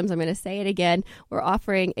Trisha Williams, I'm going to say it again. We're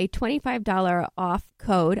offering a $25 off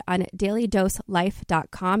code on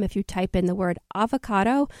dailydoselife.com. If you type in the word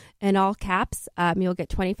avocado in all caps, you'll get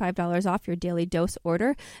 $25 off your Daily Dose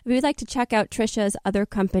order. If you'd like to check out Trisha's other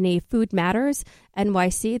company, Food Matters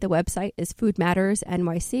NYC, the website is Food Matters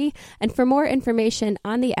NYC. And for more information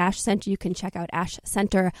on the ASH Center, you can check out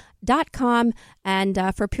ashcenter.com.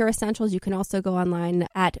 And for Pure Essentials, you can also go online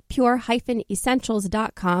at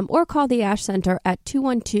pure-essentials.com or call the ASH Center at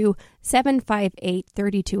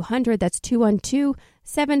 212-758-3200. That's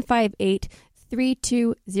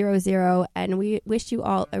 212-758-3200. And we wish you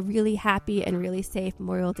all a really happy and really safe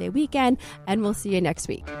Memorial Day weekend, and we'll see you next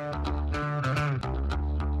week.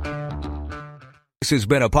 This has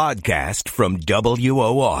been a podcast from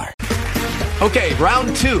WOR. Okay,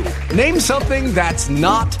 round two. Name something that's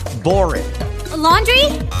not boring. A laundry?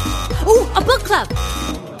 Ooh, a book club.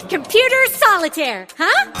 Computer solitaire,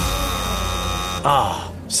 huh?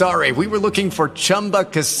 Ah, sorry, we were looking for Chumba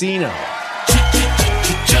Casino.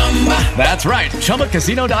 That's right,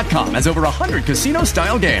 ChumbaCasino.com has over 100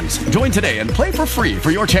 casino-style games. Join today and play for free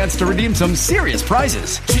for your chance to redeem some serious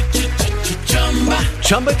prizes.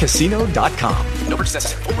 ChumbaCasino.com. No purchase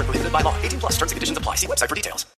necessary. Void where prohibited by law. 18+ terms and conditions apply. See website for details.